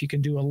pension, if you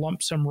can do a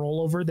lump sum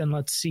rollover, then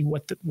let's see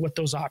what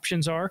those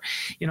options are.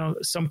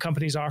 Some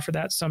companies offer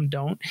that, some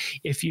don't.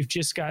 If you've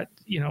just got,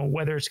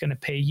 whether it's going to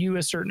pay you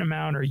a certain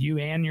amount or you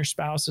and your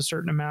spouse a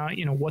certain amount,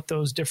 what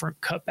those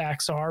different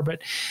cutbacks are.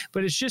 But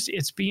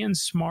it's being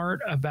smart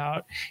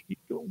about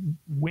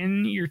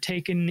when you're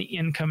taking the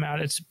income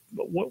out. It's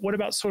what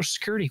about Social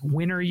Security?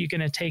 When are you going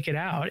to take it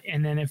out?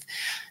 And then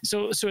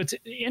so it's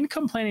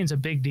income planning is a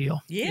big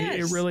deal. Yes.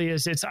 It really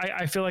is.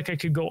 I feel like I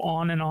could go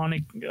on and on.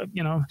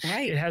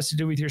 Right. It has to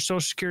do with your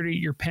Social Security,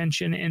 your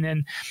pension, and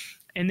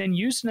then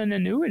using an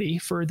annuity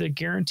for the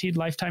guaranteed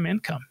lifetime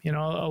income. A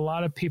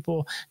lot of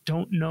people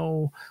don't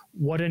know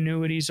what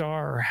annuities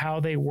are or how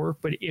they work,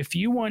 but if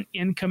you want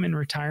income in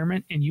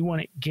retirement and you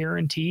want it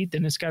guaranteed,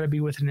 then it's got to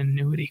be with an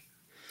annuity.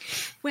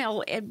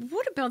 Well, Ed,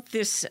 what about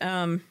this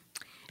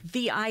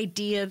the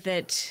idea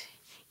that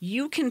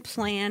you can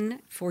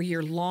plan for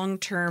your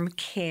long-term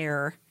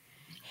care,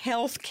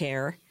 health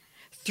care,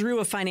 through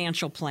a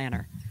financial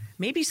planner.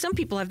 Maybe some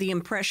people have the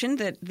impression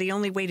that the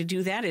only way to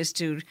do that is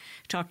to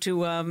talk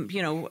to, a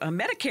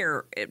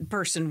Medicare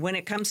person when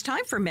it comes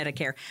time for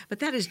Medicare. But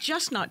that is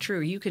just not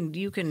true. You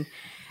can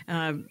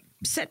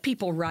set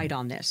people right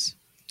on this.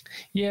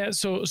 Yeah,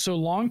 so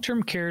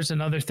long-term care is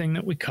another thing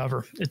that we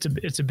cover.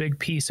 It's a big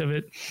piece of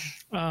it.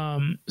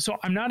 So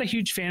I'm not a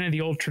huge fan of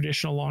the old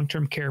traditional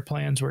long-term care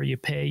plans where you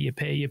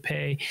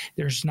pay.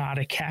 There's not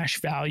a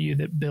cash value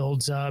that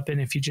builds up,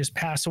 and if you just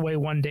pass away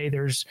one day,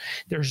 there's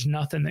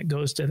nothing that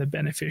goes to the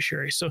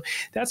beneficiary. So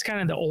that's kind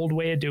of the old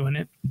way of doing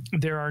it.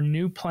 There are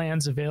new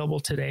plans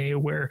available today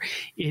where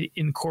it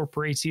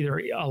incorporates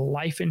either a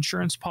life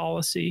insurance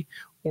policy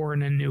or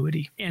an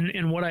annuity.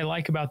 And what I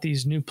like about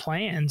these new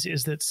plans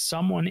is that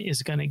someone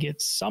is going to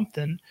get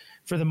something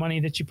for the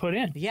money that you put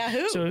in.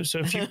 Yahoo! So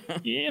if you,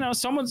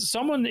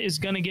 someone is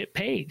going to get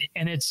paid,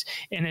 and it's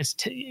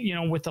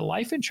with the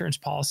life insurance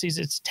policies,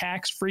 it's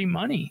tax-free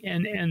money.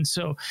 And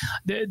so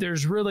there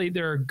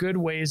are good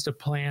ways to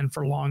plan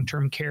for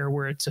long-term care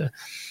where it's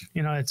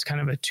it's kind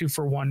of a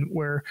 2-for-1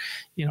 where,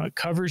 it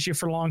covers you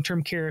for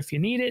long-term care if you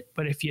need it,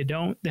 but if you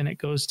don't, then it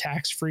goes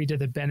tax-free to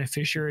the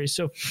beneficiary.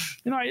 So,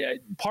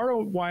 part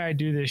of why I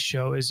do this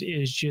show is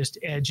just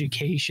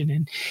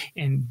education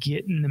and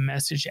getting the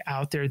message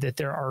out there that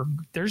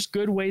there's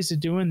good ways of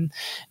doing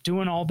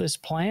all this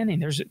planning.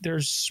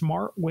 There's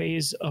smart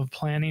ways of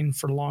planning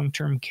for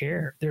long-term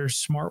care. There's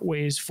smart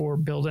ways for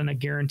building a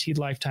guaranteed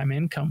lifetime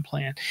income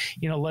plan.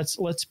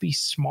 Let's be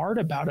smart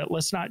about it.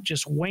 Let's not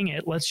just wing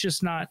it. Let's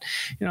just not,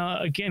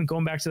 again,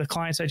 going back to the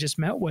clients I just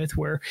met with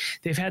where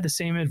they've had the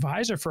same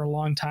advisor for a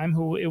long time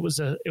who it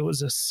was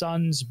a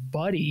son's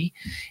buddy.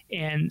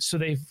 And so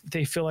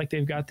they feel like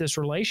they've got this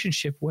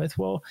relationship with.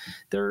 Well,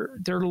 they're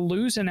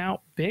losing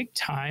out big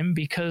time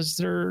because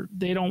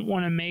they don't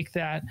want to make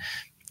that,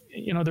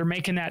 they're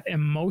making that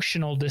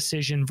emotional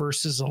decision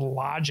versus a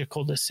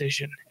logical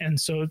decision. And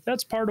so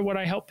that's part of what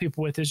I help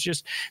people with is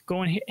just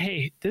going,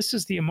 hey, this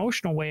is the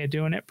emotional way of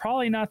doing it.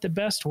 Probably not the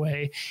best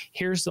way.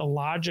 Here's the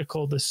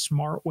logical, the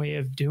smart way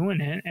of doing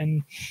it,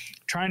 and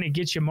trying to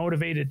get you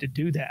motivated to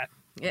do that.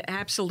 Yeah,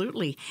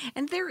 absolutely.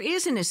 And there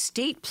is an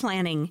estate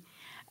planning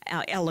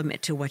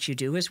element to what you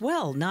do as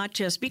well, not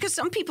just because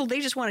some people,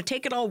 they just want to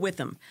take it all with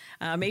them.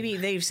 Maybe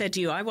they've said to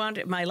you, I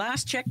want my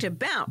last check to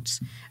bounce.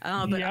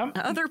 But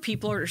other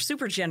people are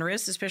super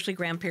generous, especially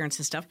grandparents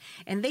and stuff,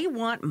 and they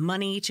want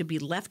money to be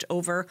left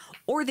over,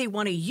 or they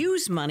want to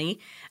use money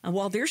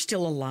while they're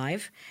still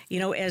alive,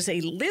 as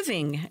a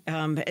living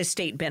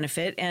estate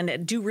benefit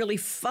and do really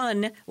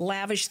fun,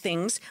 lavish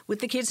things with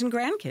the kids and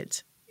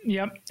grandkids.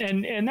 Yep.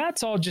 And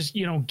that's all just,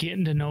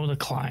 getting to know the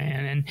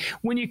client. And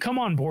when you come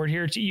on board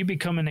here, you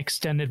become an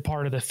extended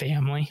part of the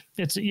family.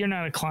 You're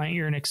not a client,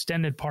 you're an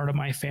extended part of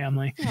my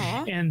family.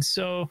 Aww. And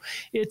so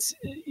it's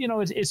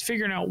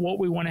figuring out what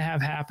we want to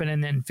have happen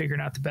and then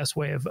figuring out the best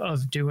way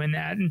of doing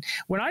that. And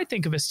when I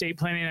think of estate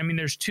planning,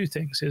 there's two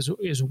things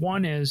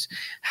one is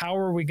how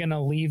are we going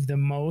to leave the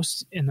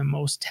most in the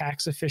most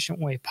tax efficient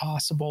way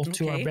possible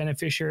to our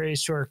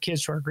beneficiaries, to our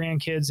kids, to our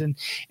grandkids.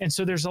 And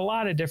so there's a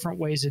lot of different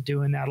ways of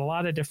doing that, a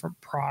lot of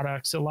different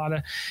products, a lot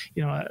of,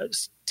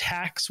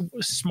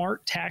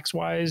 smart tax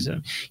wise,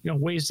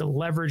 ways to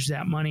leverage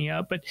that money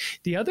up. But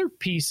the other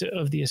piece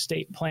of the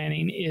estate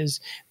planning is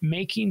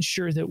making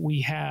sure that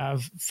we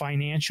have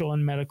financial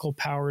and medical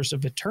powers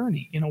of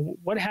attorney.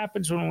 What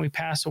happens when we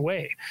pass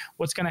away?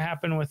 What's going to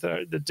happen with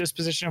the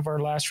disposition of our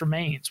last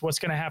remains? What's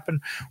going to happen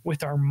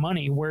with our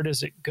money? Where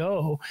does it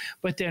go?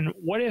 But then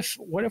what if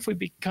we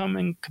become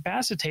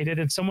incapacitated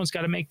and someone's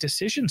got to make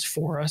decisions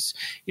for us?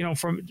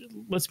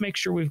 Let's make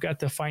sure we've got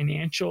the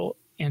financial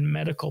and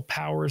medical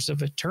powers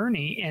of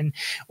attorney. And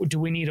do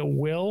we need a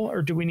will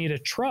or do we need a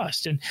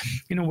trust? And,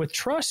 with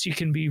trust, you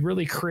can be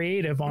really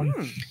creative on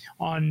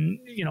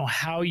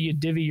how you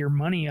divvy your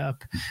money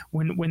up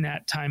when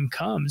that time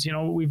comes.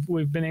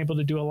 We've been able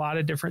to do a lot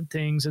of different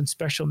things and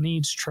special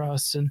needs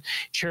trusts and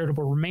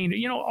charitable remainder,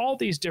 all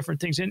these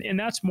different things. And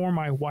that's more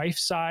my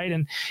wife's side.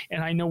 And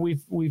I know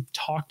we've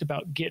talked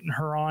about getting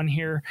her on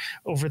here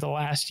over the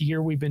last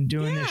year. We've been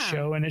doing this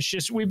show, and it's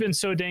just, we've been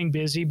so dang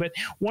busy, but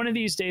one of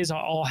these days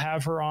I'll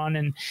have her on,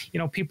 and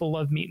people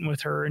love meeting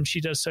with her, and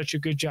she does such a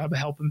good job of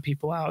helping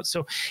people out.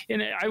 So,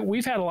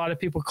 we've had a lot of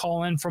people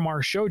call in from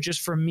our show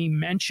just from me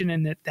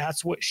mentioning that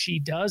that's what she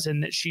does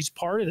and that she's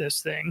part of this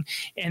thing,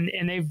 and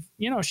they've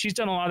she's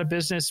done a lot of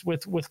business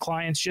with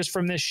clients just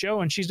from this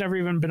show, and she's never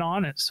even been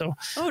on it. So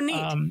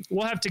neat.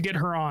 We'll have to get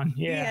her on.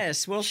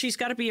 Yes, well, she's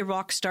got to be a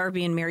rock star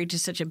being married to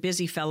such a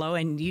busy fellow,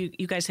 and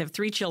you guys have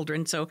 3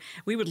 children, so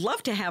we would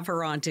love to have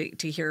her on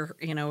to hear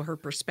her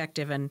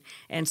perspective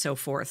and so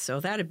forth. So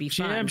that'd be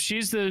fun. Yeah,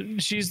 she's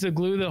the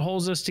glue that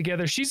holds us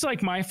together. She's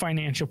like my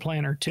financial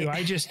planner too.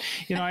 I just,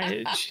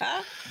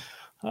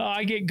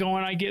 I get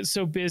going. I get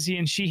so busy,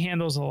 and she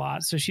handles a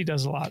lot. So she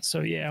does a lot.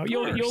 So yeah,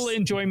 you'll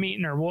enjoy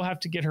meeting her. We'll have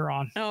to get her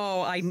on.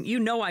 Oh,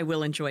 I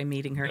will enjoy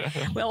meeting her.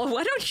 Well,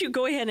 why don't you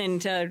go ahead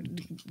and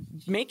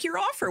make your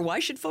offer? Why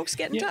should folks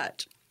get in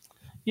touch?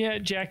 Yeah,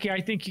 Jackie,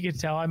 I think you can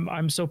tell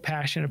I'm so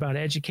passionate about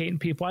educating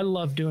people. I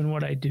love doing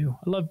what I do.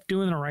 I love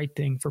doing the right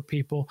thing for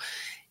people.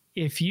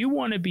 If you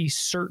want to be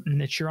certain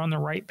that you're on the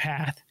right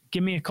path,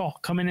 give me a call.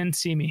 Come in and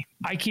see me.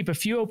 I keep a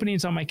few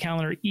openings on my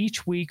calendar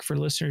each week for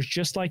listeners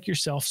just like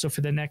yourself. So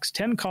for the next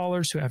 10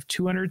 callers who have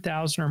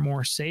 $200,000 or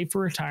more saved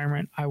for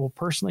retirement, I will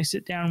personally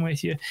sit down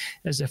with you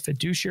as a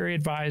fiduciary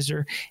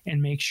advisor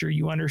and make sure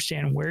you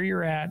understand where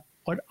you're at,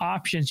 what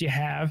options you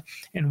have,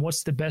 and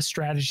what's the best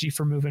strategy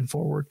for moving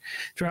forward.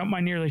 Throughout my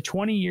nearly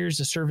 20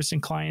 years of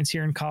servicing clients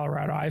here in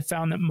Colorado, I've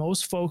found that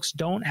most folks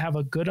don't have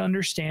a good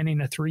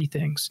understanding of three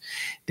things.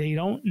 They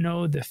don't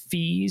know the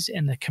fees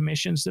and the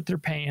commissions that they're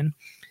paying.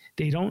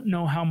 They don't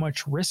know how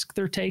much risk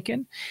they're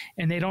taking,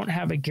 and they don't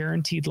have a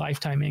guaranteed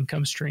lifetime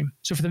income stream.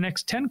 So for the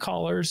next 10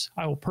 callers,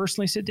 I will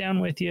personally sit down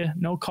with you,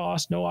 no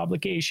cost, no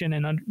obligation,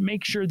 and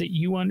make sure that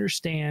you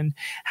understand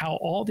how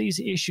all these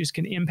issues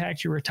can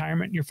impact your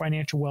retirement and your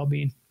financial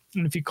well-being.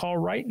 And if you call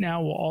right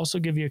now, we'll also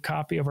give you a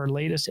copy of our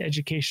latest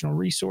educational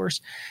resource,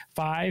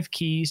 5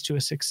 Keys to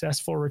a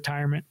Successful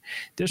Retirement.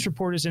 This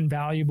report is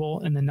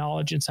invaluable, and the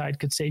knowledge inside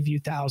could save you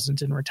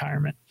thousands in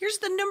retirement. Here's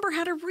the number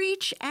how to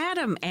reach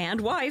Adam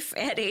and wife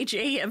at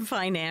AJM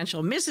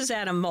Financial. Mrs.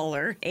 Adam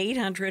Moeller,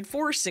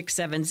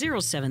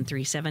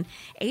 800-467-0737,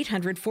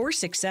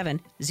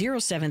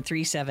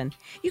 800-467-0737.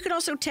 You can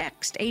also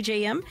text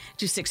AJM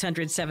to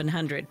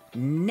 600-700.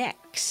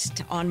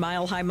 Next on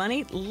Mile High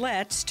Money,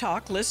 let's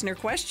talk listener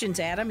questions.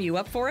 Adam, you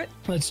up for it?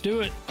 Let's do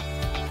it.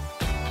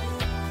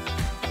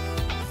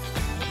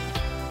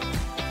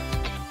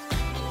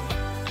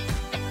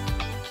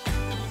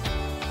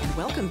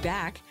 Welcome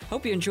back.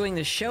 Hope you're enjoying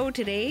the show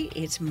today.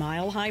 It's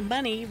Mile High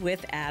Money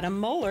with Adam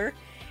Moeller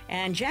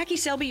and Jackie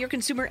Selby, your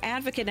consumer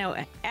advocate.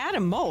 Now,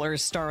 Adam Moeller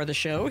is star of the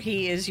show.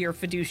 He is your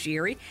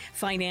fiduciary,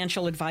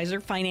 financial advisor,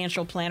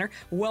 financial planner,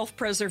 wealth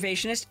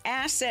preservationist,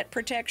 asset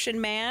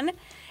protection man,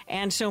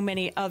 and so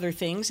many other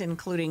things,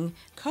 including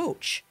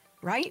coach.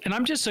 Right. And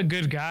I'm just a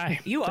good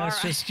guy. You are.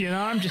 That's just,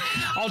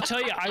 I'll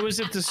tell you, I was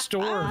at the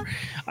store.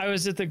 I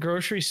was at the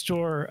grocery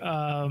store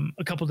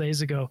a couple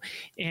days ago,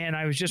 and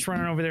I was just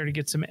running over there to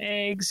get some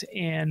eggs,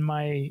 and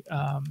my,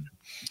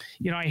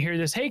 I hear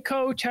this, "Hey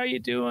coach, how you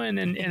doing?"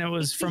 And it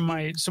was from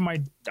I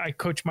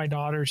coach my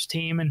daughter's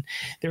team, and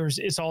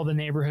it's all the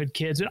neighborhood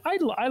kids. And I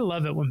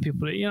love it when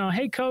people,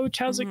 "Hey coach,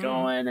 how's it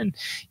going?" And,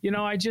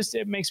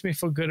 it makes me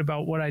feel good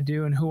about what I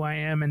do and who I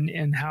am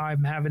and how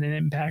I'm having an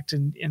impact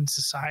in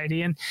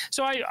society. And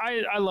so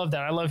I love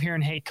that. I love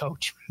hearing, "Hey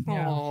coach."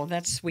 Oh,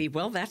 that's sweet.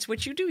 Well, that's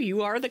what you do.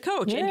 You are the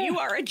coach, and you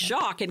are a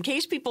jock. In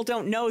case people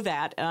don't know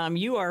that,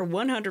 you are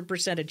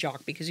 100% a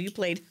jock because you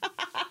played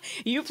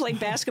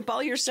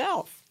basketball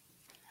yourself.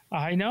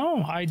 I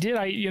know. I did.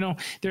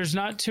 There's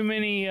not too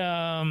many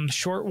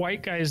short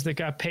white guys that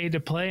got paid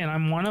to play, and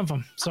I'm one of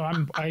them. So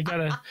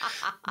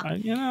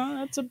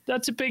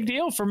that's a big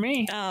deal for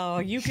me. Oh,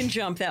 you can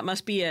jump. That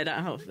must be it.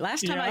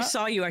 Last time I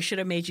saw you, I should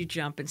have made you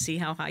jump and see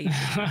how high you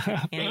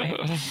can. Anyway,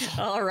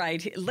 all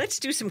right. Let's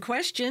do some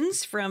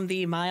questions from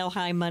the Mile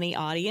High Money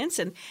audience.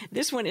 And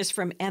this one is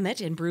from Emmett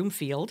in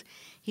Broomfield.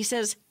 He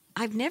says,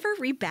 "I've never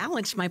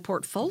rebalanced my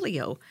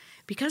portfolio.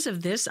 Because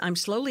of this, I'm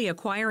slowly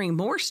acquiring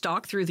more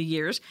stock through the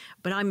years,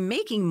 but I'm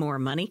making more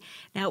money.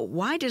 Now,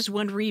 why does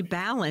one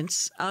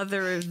rebalance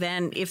other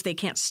than if they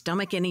can't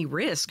stomach any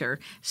risk or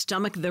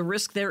stomach the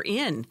risk they're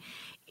in?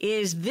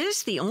 Is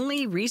this the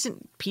only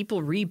reason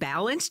people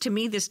rebalance? To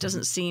me, this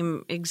doesn't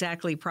seem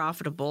exactly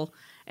profitable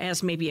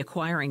as maybe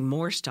acquiring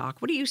more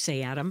stock. What do you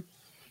say, Adam?"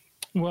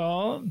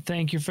 Well,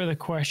 thank you for the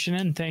question,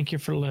 and thank you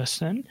for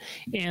listening.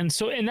 And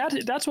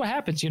that's what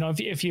happens.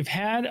 If you've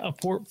had a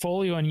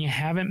portfolio and you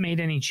haven't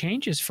made any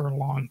changes for a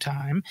long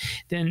time,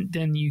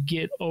 then you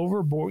get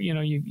overboard.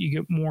 You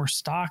get more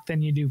stock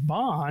than you do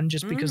bond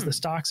just because the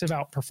stocks have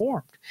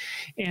outperformed.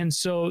 And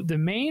so the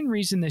main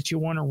reason that you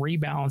want to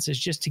rebalance is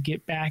just to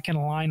get back in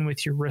line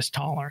with your risk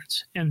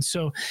tolerance. And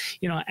so,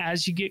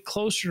 as you get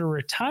closer to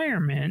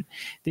retirement,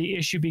 the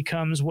issue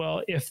becomes,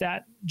 well, if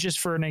that,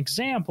 just for an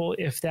example,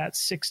 if that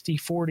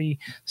 60-40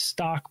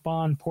 stock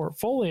bond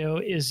portfolio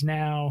is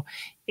now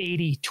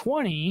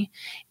 80-20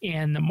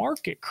 and the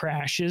market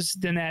crashes,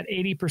 then that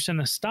 80%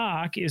 of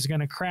stock is going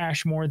to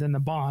crash more than the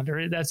bond,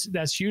 or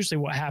that's usually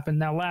what happened.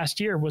 Now, last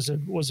year was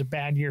a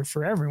bad year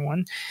for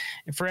everyone,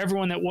 and for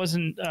everyone that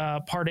wasn't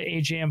part of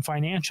AJM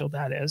Financial,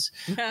 that is.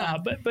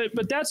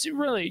 But that's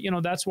really,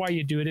 that's why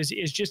you do it, is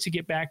just to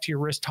get back to your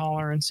risk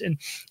tolerance. And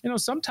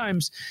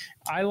sometimes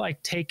I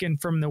like taking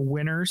from the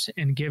winners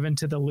and giving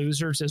to the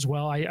losers as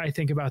well. I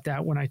think about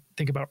that when I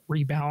think about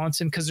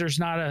rebalancing, because there's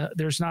not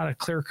a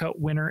clear-cut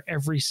winner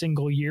every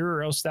single year,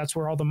 or else that's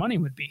where all the money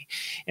would be.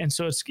 And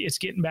so it's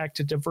getting back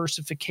to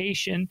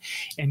diversification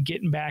and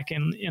getting back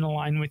in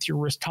line with your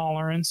risk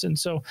tolerance. And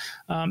so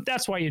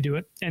that's why you do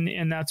it.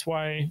 And that's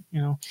why,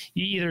 you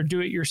either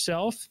do it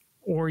yourself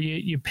or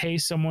you pay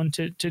someone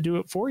to do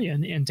it for you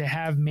and to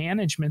have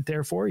management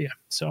there for you.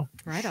 So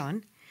right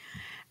on.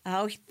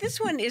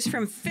 This one is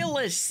from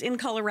Phyllis in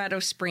Colorado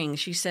Springs.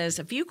 She says,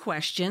 a few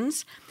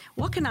questions.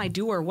 What can I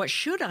do or what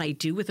should I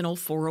do with an old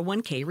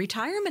 401k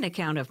retirement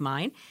account of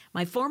mine?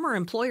 My former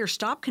employer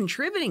stopped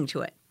contributing to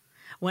it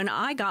when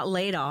I got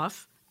laid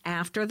off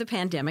after the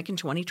pandemic in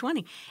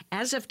 2020.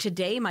 As of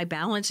today, my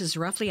balance is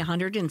roughly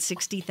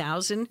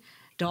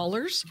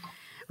 $160,000.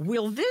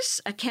 Will this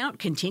account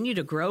continue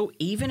to grow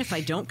even if I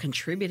don't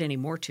contribute any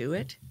more to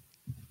it?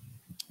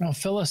 Well,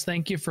 Phyllis,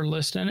 thank you for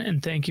listening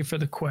and thank you for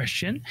the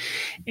question.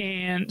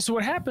 And so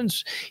what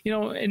happens,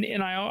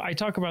 and I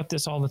talk about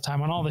this all the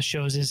time on all the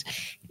shows, is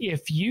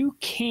if you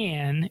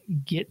can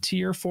get to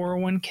your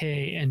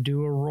 401k and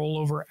do a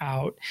rollover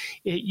out,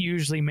 it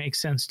usually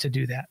makes sense to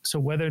do that. So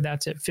whether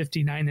that's at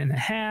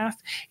 59.5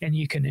 and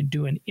you can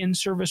do an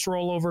in-service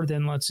rollover,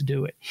 then let's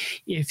do it.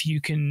 If you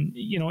can,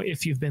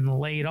 if you've been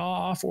laid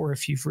off or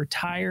if you've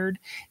retired,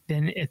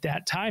 then at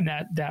that time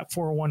that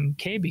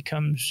 401k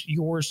becomes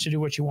yours to do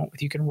what you want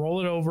with. You can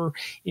roll it over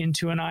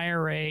into an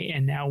IRA,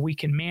 and now we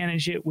can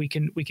manage it. We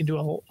can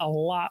do a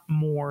lot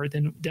more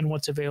than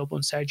what's available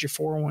inside your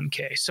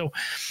 401k. So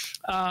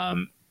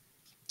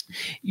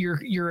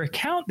your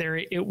account there,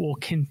 it will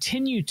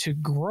continue to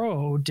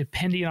grow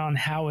depending on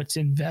how it's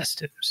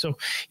invested. So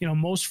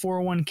most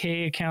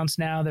 401k accounts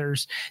now,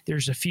 there's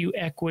a few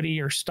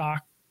equity or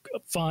stock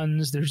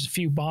funds, there's a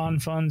few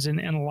bond funds, and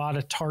a lot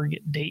of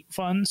target date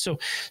funds. So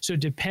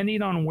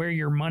depending on where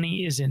your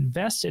money is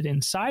invested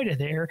inside of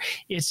there,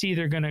 it's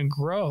either going to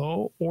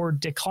grow or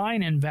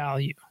decline in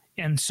value.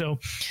 And so,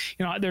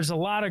 there's a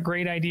lot of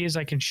great ideas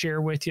I can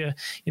share with you,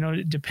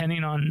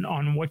 depending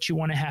on what you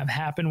want to have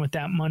happen with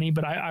that money.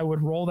 But I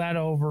would roll that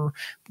over,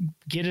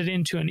 get it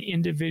into an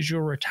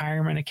individual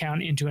retirement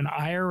account, into an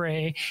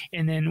IRA,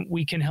 and then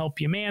we can help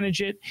you manage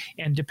it.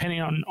 And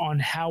depending on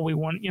how we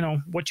want,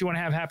 what you want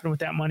to have happen with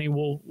that money,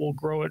 we'll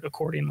grow it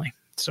accordingly.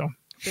 So.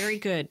 Very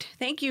good.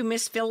 Thank you,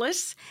 Miss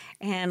Phyllis.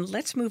 And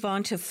let's move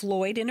on to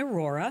Floyd in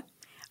Aurora.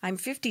 I'm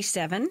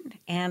 57,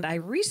 and I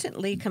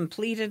recently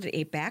completed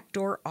a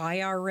backdoor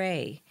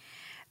IRA,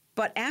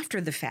 but after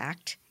the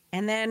fact,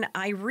 and then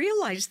I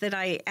realized that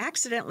I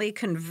accidentally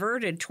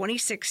converted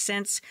 26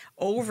 cents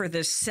over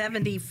the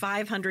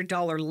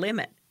 $7,500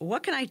 limit.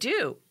 What can I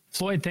do?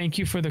 Floyd, thank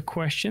you for the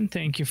question.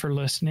 Thank you for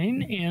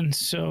listening. And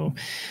so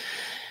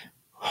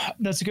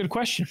that's a good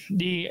question.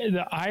 The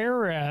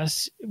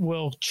IRS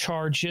will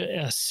charge you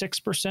a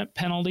 6%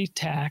 penalty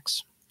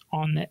tax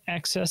on the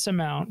excess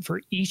amount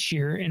for each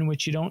year in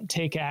which you don't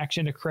take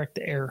action to correct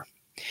the error.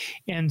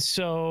 And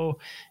so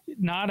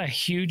not a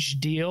huge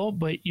deal,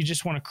 but you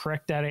just want to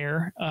correct that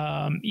error.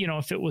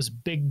 If it was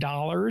big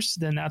dollars,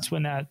 then that's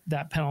when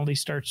that penalty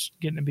starts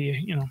getting to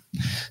be,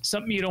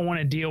 something you don't want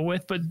to deal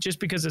with. But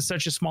just because it's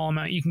such a small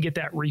amount, you can get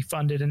that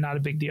refunded and not a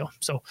big deal.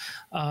 So,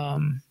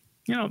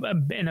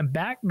 in a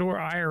backdoor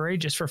IRA,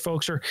 just for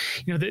folks, or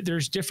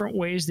there's different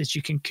ways that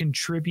you can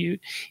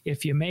contribute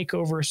if you make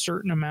over a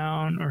certain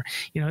amount, or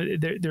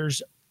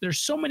there's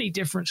so many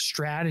different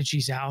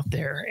strategies out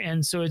there,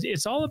 and so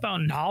it's all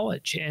about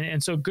knowledge.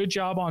 And so good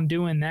job on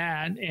doing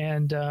that,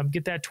 and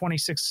get that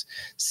 26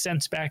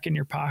 cents back in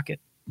your pocket.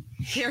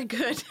 Very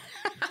good.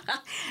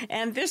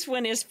 And this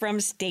one is from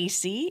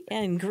Stacy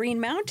in Green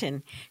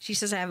Mountain. She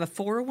says, I have a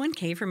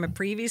 401k from a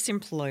previous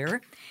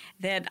employer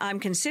that I'm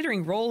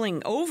considering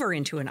rolling over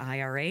into an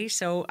IRA,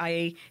 so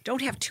I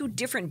don't have two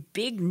different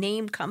big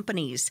name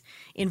companies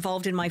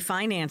involved in my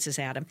finances,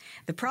 Adam.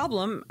 The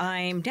problem,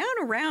 I'm down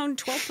around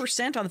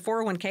 12% on the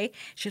 401k.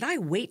 Should I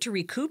wait to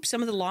recoup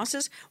some of the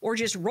losses or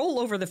just roll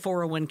over the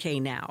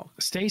 401k now?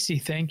 Stacy,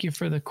 thank you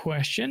for the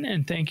question,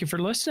 and thank you for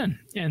listening.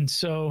 And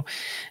so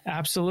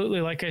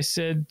absolutely, like I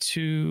said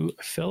to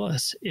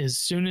Phyllis, as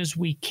soon as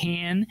we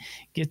can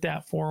get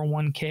that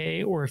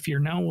 401k, or if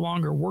you're no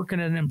longer working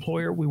at an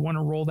employer, we want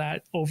to roll that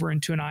over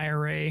into an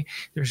IRA.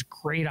 There's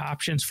great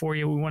options for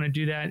you. We want to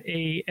do that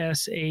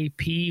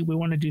ASAP. We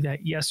want to do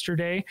that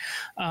yesterday.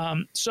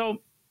 So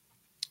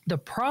the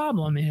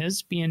problem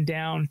is being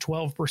down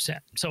 12%.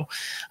 So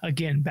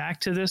again,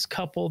 back to this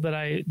couple that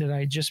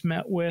I just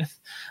met with,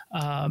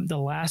 the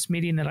last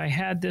meeting that I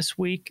had this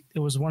week, it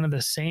was one of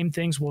the same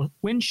things. Well,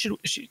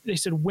 they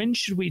said, when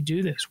should we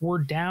do this?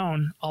 We're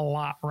down a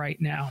lot right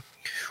now.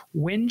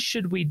 When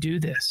should we do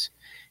this?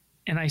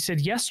 And I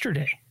said,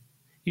 yesterday.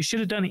 You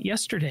should have done it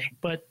yesterday,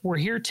 but we're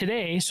here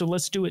today, so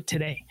let's do it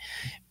today.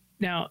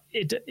 Now,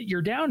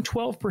 you're down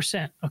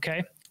 12%,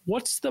 okay?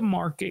 What's the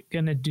market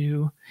going to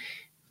do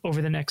over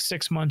the next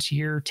 6 months,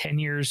 year, 10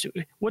 years?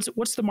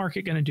 What's the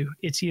market going to do?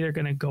 It's either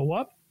going to go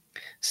up,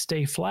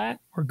 stay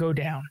flat, or go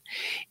down.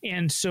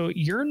 And so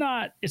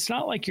it's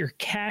not like you're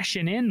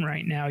cashing in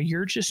right now.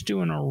 You're just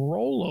doing a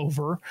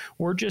rollover.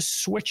 We're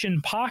just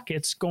switching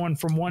pockets, going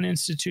from one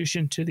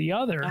institution to the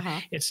other.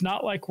 It's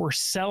not like we're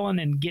selling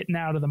and getting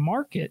out of the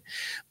market,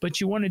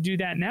 but you want to do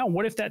that now.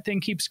 What if that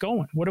thing keeps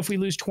going? What if we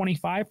lose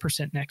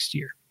 25% next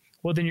year?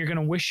 well, then you're going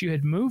to wish you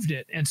had moved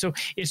it. And so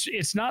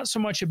it's not so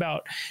much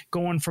about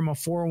going from a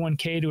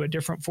 401k to a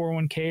different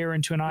 401k or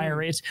into an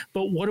IRA,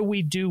 but what do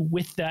we do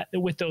with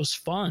those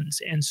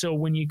funds? And so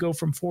when you go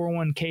from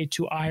 401k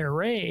to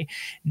IRA,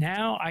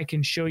 now I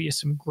can show you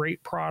some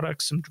great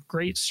products, some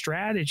great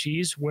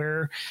strategies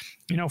where,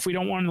 if we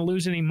don't want to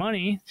lose any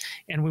money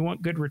and we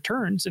want good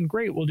returns, then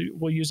great,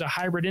 we'll use a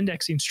hybrid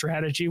indexing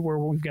strategy where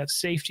we've got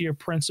safety of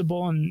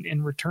principal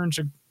and returns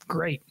are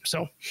great.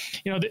 So,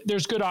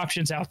 there's good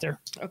options out there.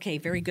 Okay,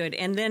 very good.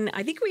 And then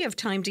I think we have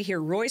time to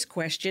hear Roy's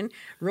question.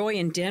 Roy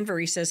in Denver,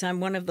 he says, I'm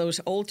one of those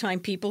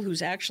old-time people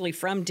who's actually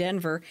from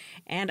Denver,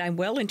 and I'm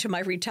well into my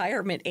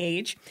retirement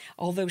age,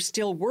 although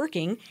still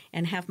working,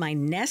 and have my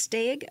nest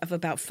egg of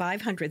about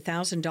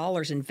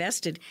 $500,000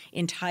 invested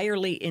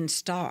entirely in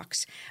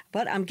stocks.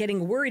 But I'm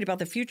getting worried about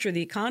the future of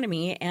the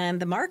economy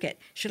and the market.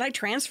 Should I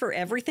transfer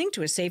everything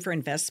to a safer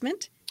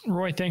investment?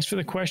 Roy, thanks for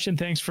the question.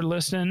 Thanks for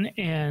listening.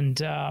 And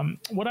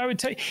what I would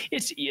tell you,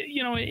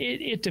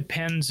 it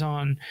depends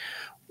on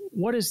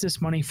what is this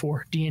money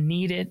for? Do you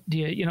need it? Do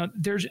you,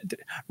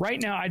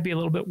 right now I'd be a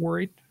little bit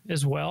worried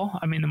as well.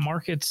 I mean, the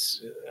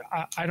markets,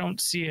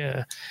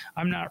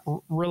 I'm not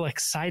real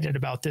excited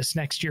about this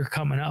next year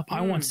coming up.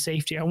 I want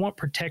safety. I want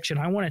protection.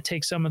 I want to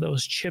take some of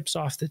those chips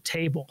off the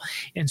table.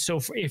 And so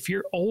if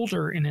you're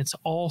older and it's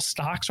all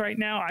stocks right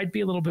now, I'd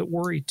be a little bit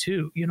worried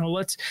too.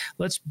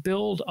 Let's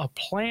build a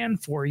plan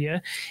for you.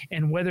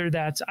 And whether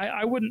that's,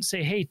 I wouldn't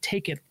say, hey,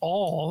 take it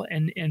all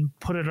and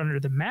put it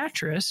under the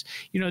mattress.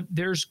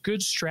 There's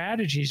good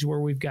strategies where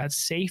we've got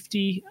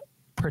safety,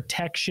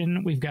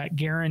 protection, we've got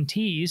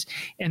guarantees,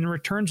 and the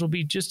returns will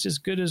be just as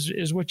good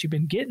as what you've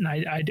been getting,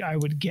 I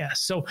would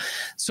guess. So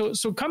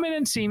come in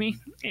and see me,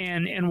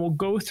 and we'll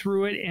go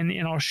through it, and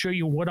I'll show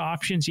you what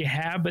options you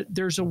have. But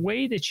there's a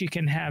way that you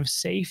can have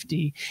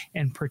safety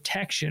and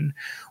protection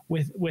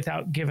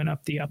without giving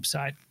up the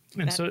upside.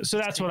 And so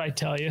that's what I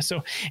tell you.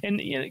 So,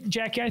 and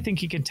Jackie, I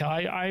think you can tell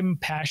I'm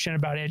passionate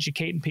about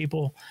educating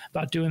people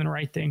about doing the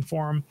right thing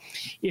for them.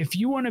 If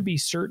you want to be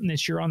certain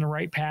that you're on the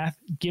right path,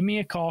 give me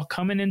a call,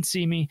 come in and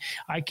see me.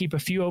 I keep a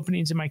few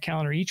openings in my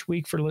calendar each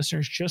week for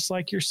listeners just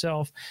like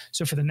yourself.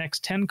 So for the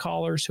next 10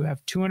 callers who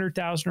have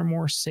 $200,000 or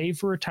more saved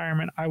for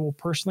retirement, I will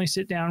personally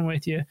sit down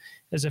with you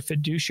as a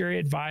fiduciary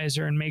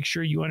advisor and make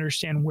sure you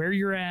understand where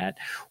you're at,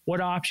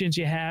 what options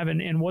you have,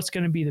 and what's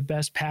going to be the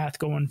best path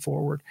going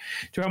forward.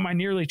 Throughout my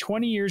nearly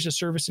 20 years of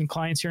service and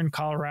clients here in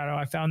Colorado,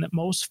 I found that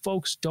most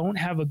folks don't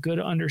have a good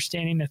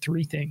understanding of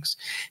three things.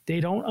 They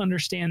don't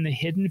understand the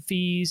hidden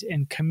fees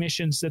and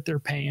commissions that they're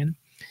paying.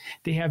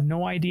 They have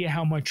no idea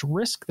how much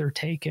risk they're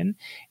taking,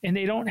 and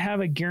they don't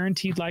have a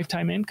guaranteed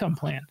lifetime income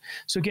plan.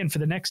 So again, for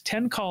the next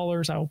 10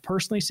 callers, I will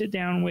personally sit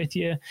down with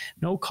you,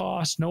 no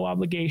cost, no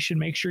obligation,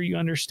 make sure you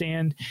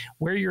understand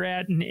where you're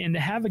at and to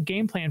have a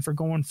game plan for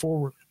going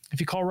forward. If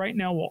you call right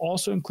now, we'll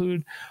also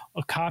include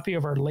a copy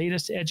of our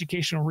latest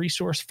educational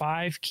resource,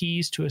 5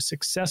 Keys to a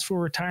Successful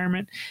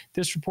Retirement.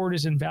 This report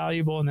is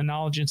invaluable, and the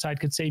knowledge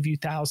inside could save you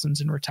thousands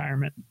in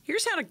retirement.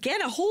 Here's how to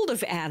get a hold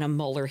of Adam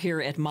Muller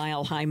here at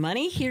Mile High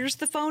Money. Here's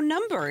the phone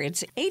number.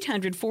 It's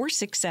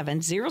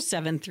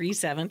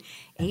 800-467-0737,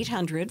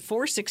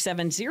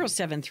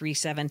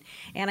 800-467-0737.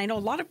 And I know a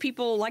lot of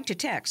people like to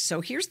text,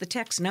 so here's the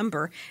text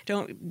number.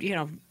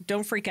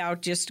 Don't freak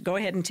out. Just go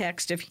ahead and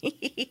text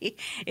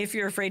if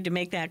you're afraid to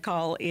make that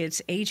call.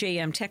 It's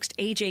AJM. Text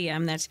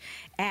AJM. That's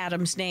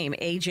Adam's name,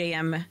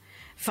 AJM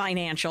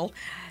Financial.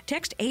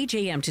 Text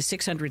AJM to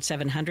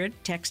 600-700.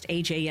 Text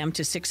AJM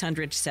to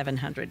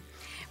 600-700.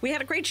 We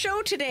had a great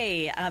show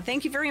today.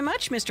 Thank you very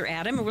much, Mr.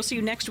 Adam, and we'll see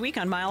you next week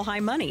on Mile High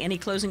Money. Any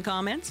closing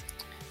comments?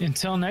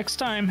 Until next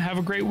time, have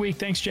a great week.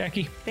 Thanks,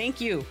 Jackie. Thank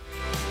you.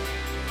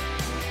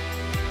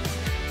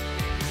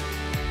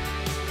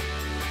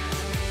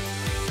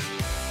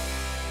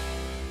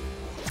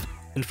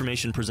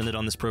 Information presented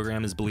on this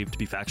program is believed to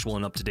be factual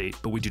and up to date,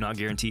 but we do not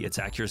guarantee its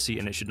accuracy,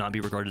 and it should not be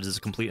regarded as a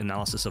complete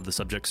analysis of the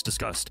subjects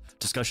discussed.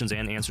 Discussions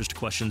and answers to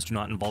questions do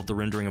not involve the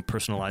rendering of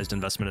personalized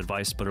investment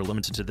advice, but are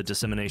limited to the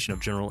dissemination of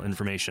general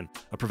information.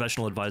 A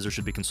professional advisor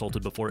should be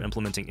consulted before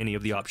implementing any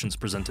of the options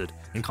presented.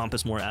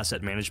 Encompass More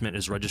Asset Management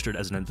is registered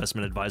as an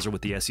investment advisor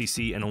with the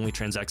SEC and only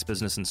transacts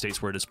business in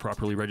states where it is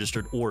properly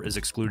registered or is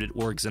excluded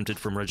or exempted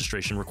from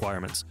registration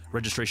requirements.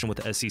 Registration with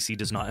the SEC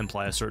does not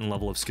imply a certain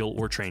level of skill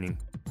or training.